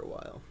job for a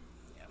while.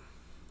 Yeah.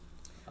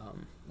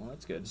 Well,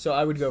 that's good. So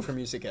I would go for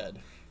music ed.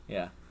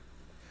 Yeah.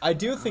 I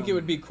do think it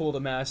would be cool to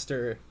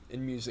master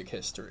in music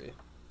history.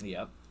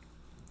 Yep.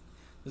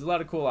 There's a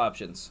lot of cool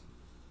options,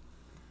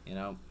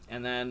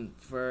 And then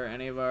for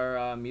any of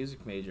our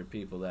music major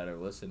people that are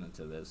listening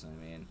to this, I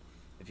mean,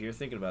 if you're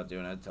thinking about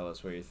doing it, tell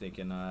us where you're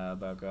thinking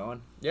about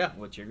going. Yeah.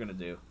 What you're gonna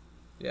do.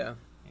 Yeah.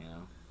 You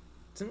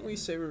Didn't we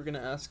say we were gonna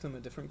ask them a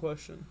different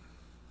question?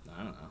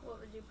 I don't know. what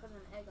would you put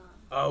an egg on?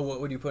 Oh,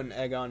 what would you put an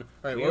egg on? All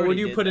right, We what would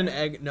already you did put an that.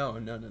 egg? No.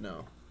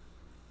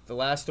 The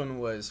last one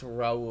was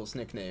Raul's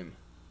nickname.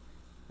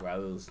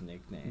 Raul's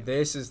nickname.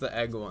 This is the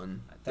egg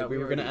one. I That thought we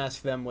we were gonna already-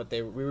 ask them what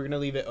we were gonna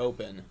leave it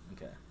open.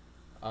 Okay.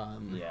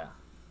 Yeah.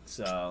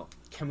 So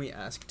Can we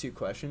ask 2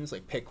 questions?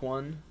 Like pick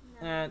one. No.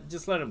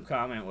 Just let them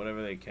comment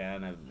whatever they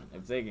can.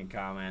 If they can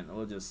comment,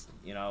 we'll just,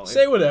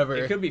 say whatever.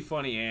 It could be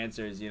funny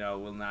answers,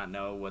 we'll not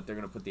know what they're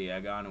going to put the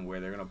egg on and where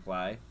they're going to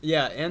apply.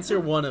 Yeah, answer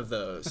one of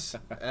those.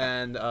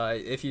 And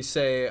if you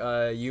say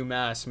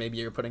UMass, maybe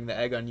you're putting the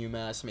egg on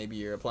UMass, maybe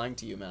you're applying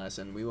to UMass,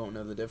 and we won't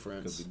know the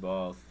difference.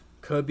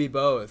 Could be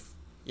both.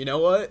 You know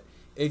what?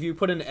 If you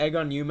put an egg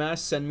on UMass,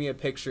 send me a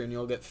picture and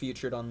you'll get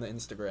featured on the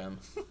Instagram.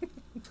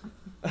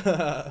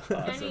 Awesome.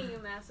 Any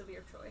UMass of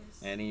your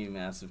choice. Any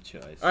UMass of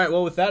choice. All right,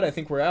 well, with that, I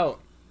think we're out.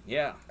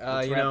 Yeah,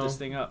 let's wrap this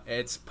thing up.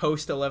 It's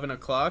post 11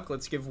 o'clock.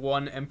 Let's give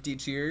one empty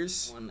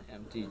cheers. One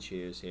empty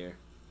cheers here.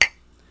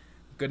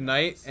 Good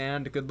night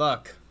and good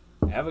luck.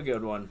 Have a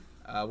good one.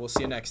 We'll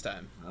see you next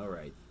time. All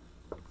right.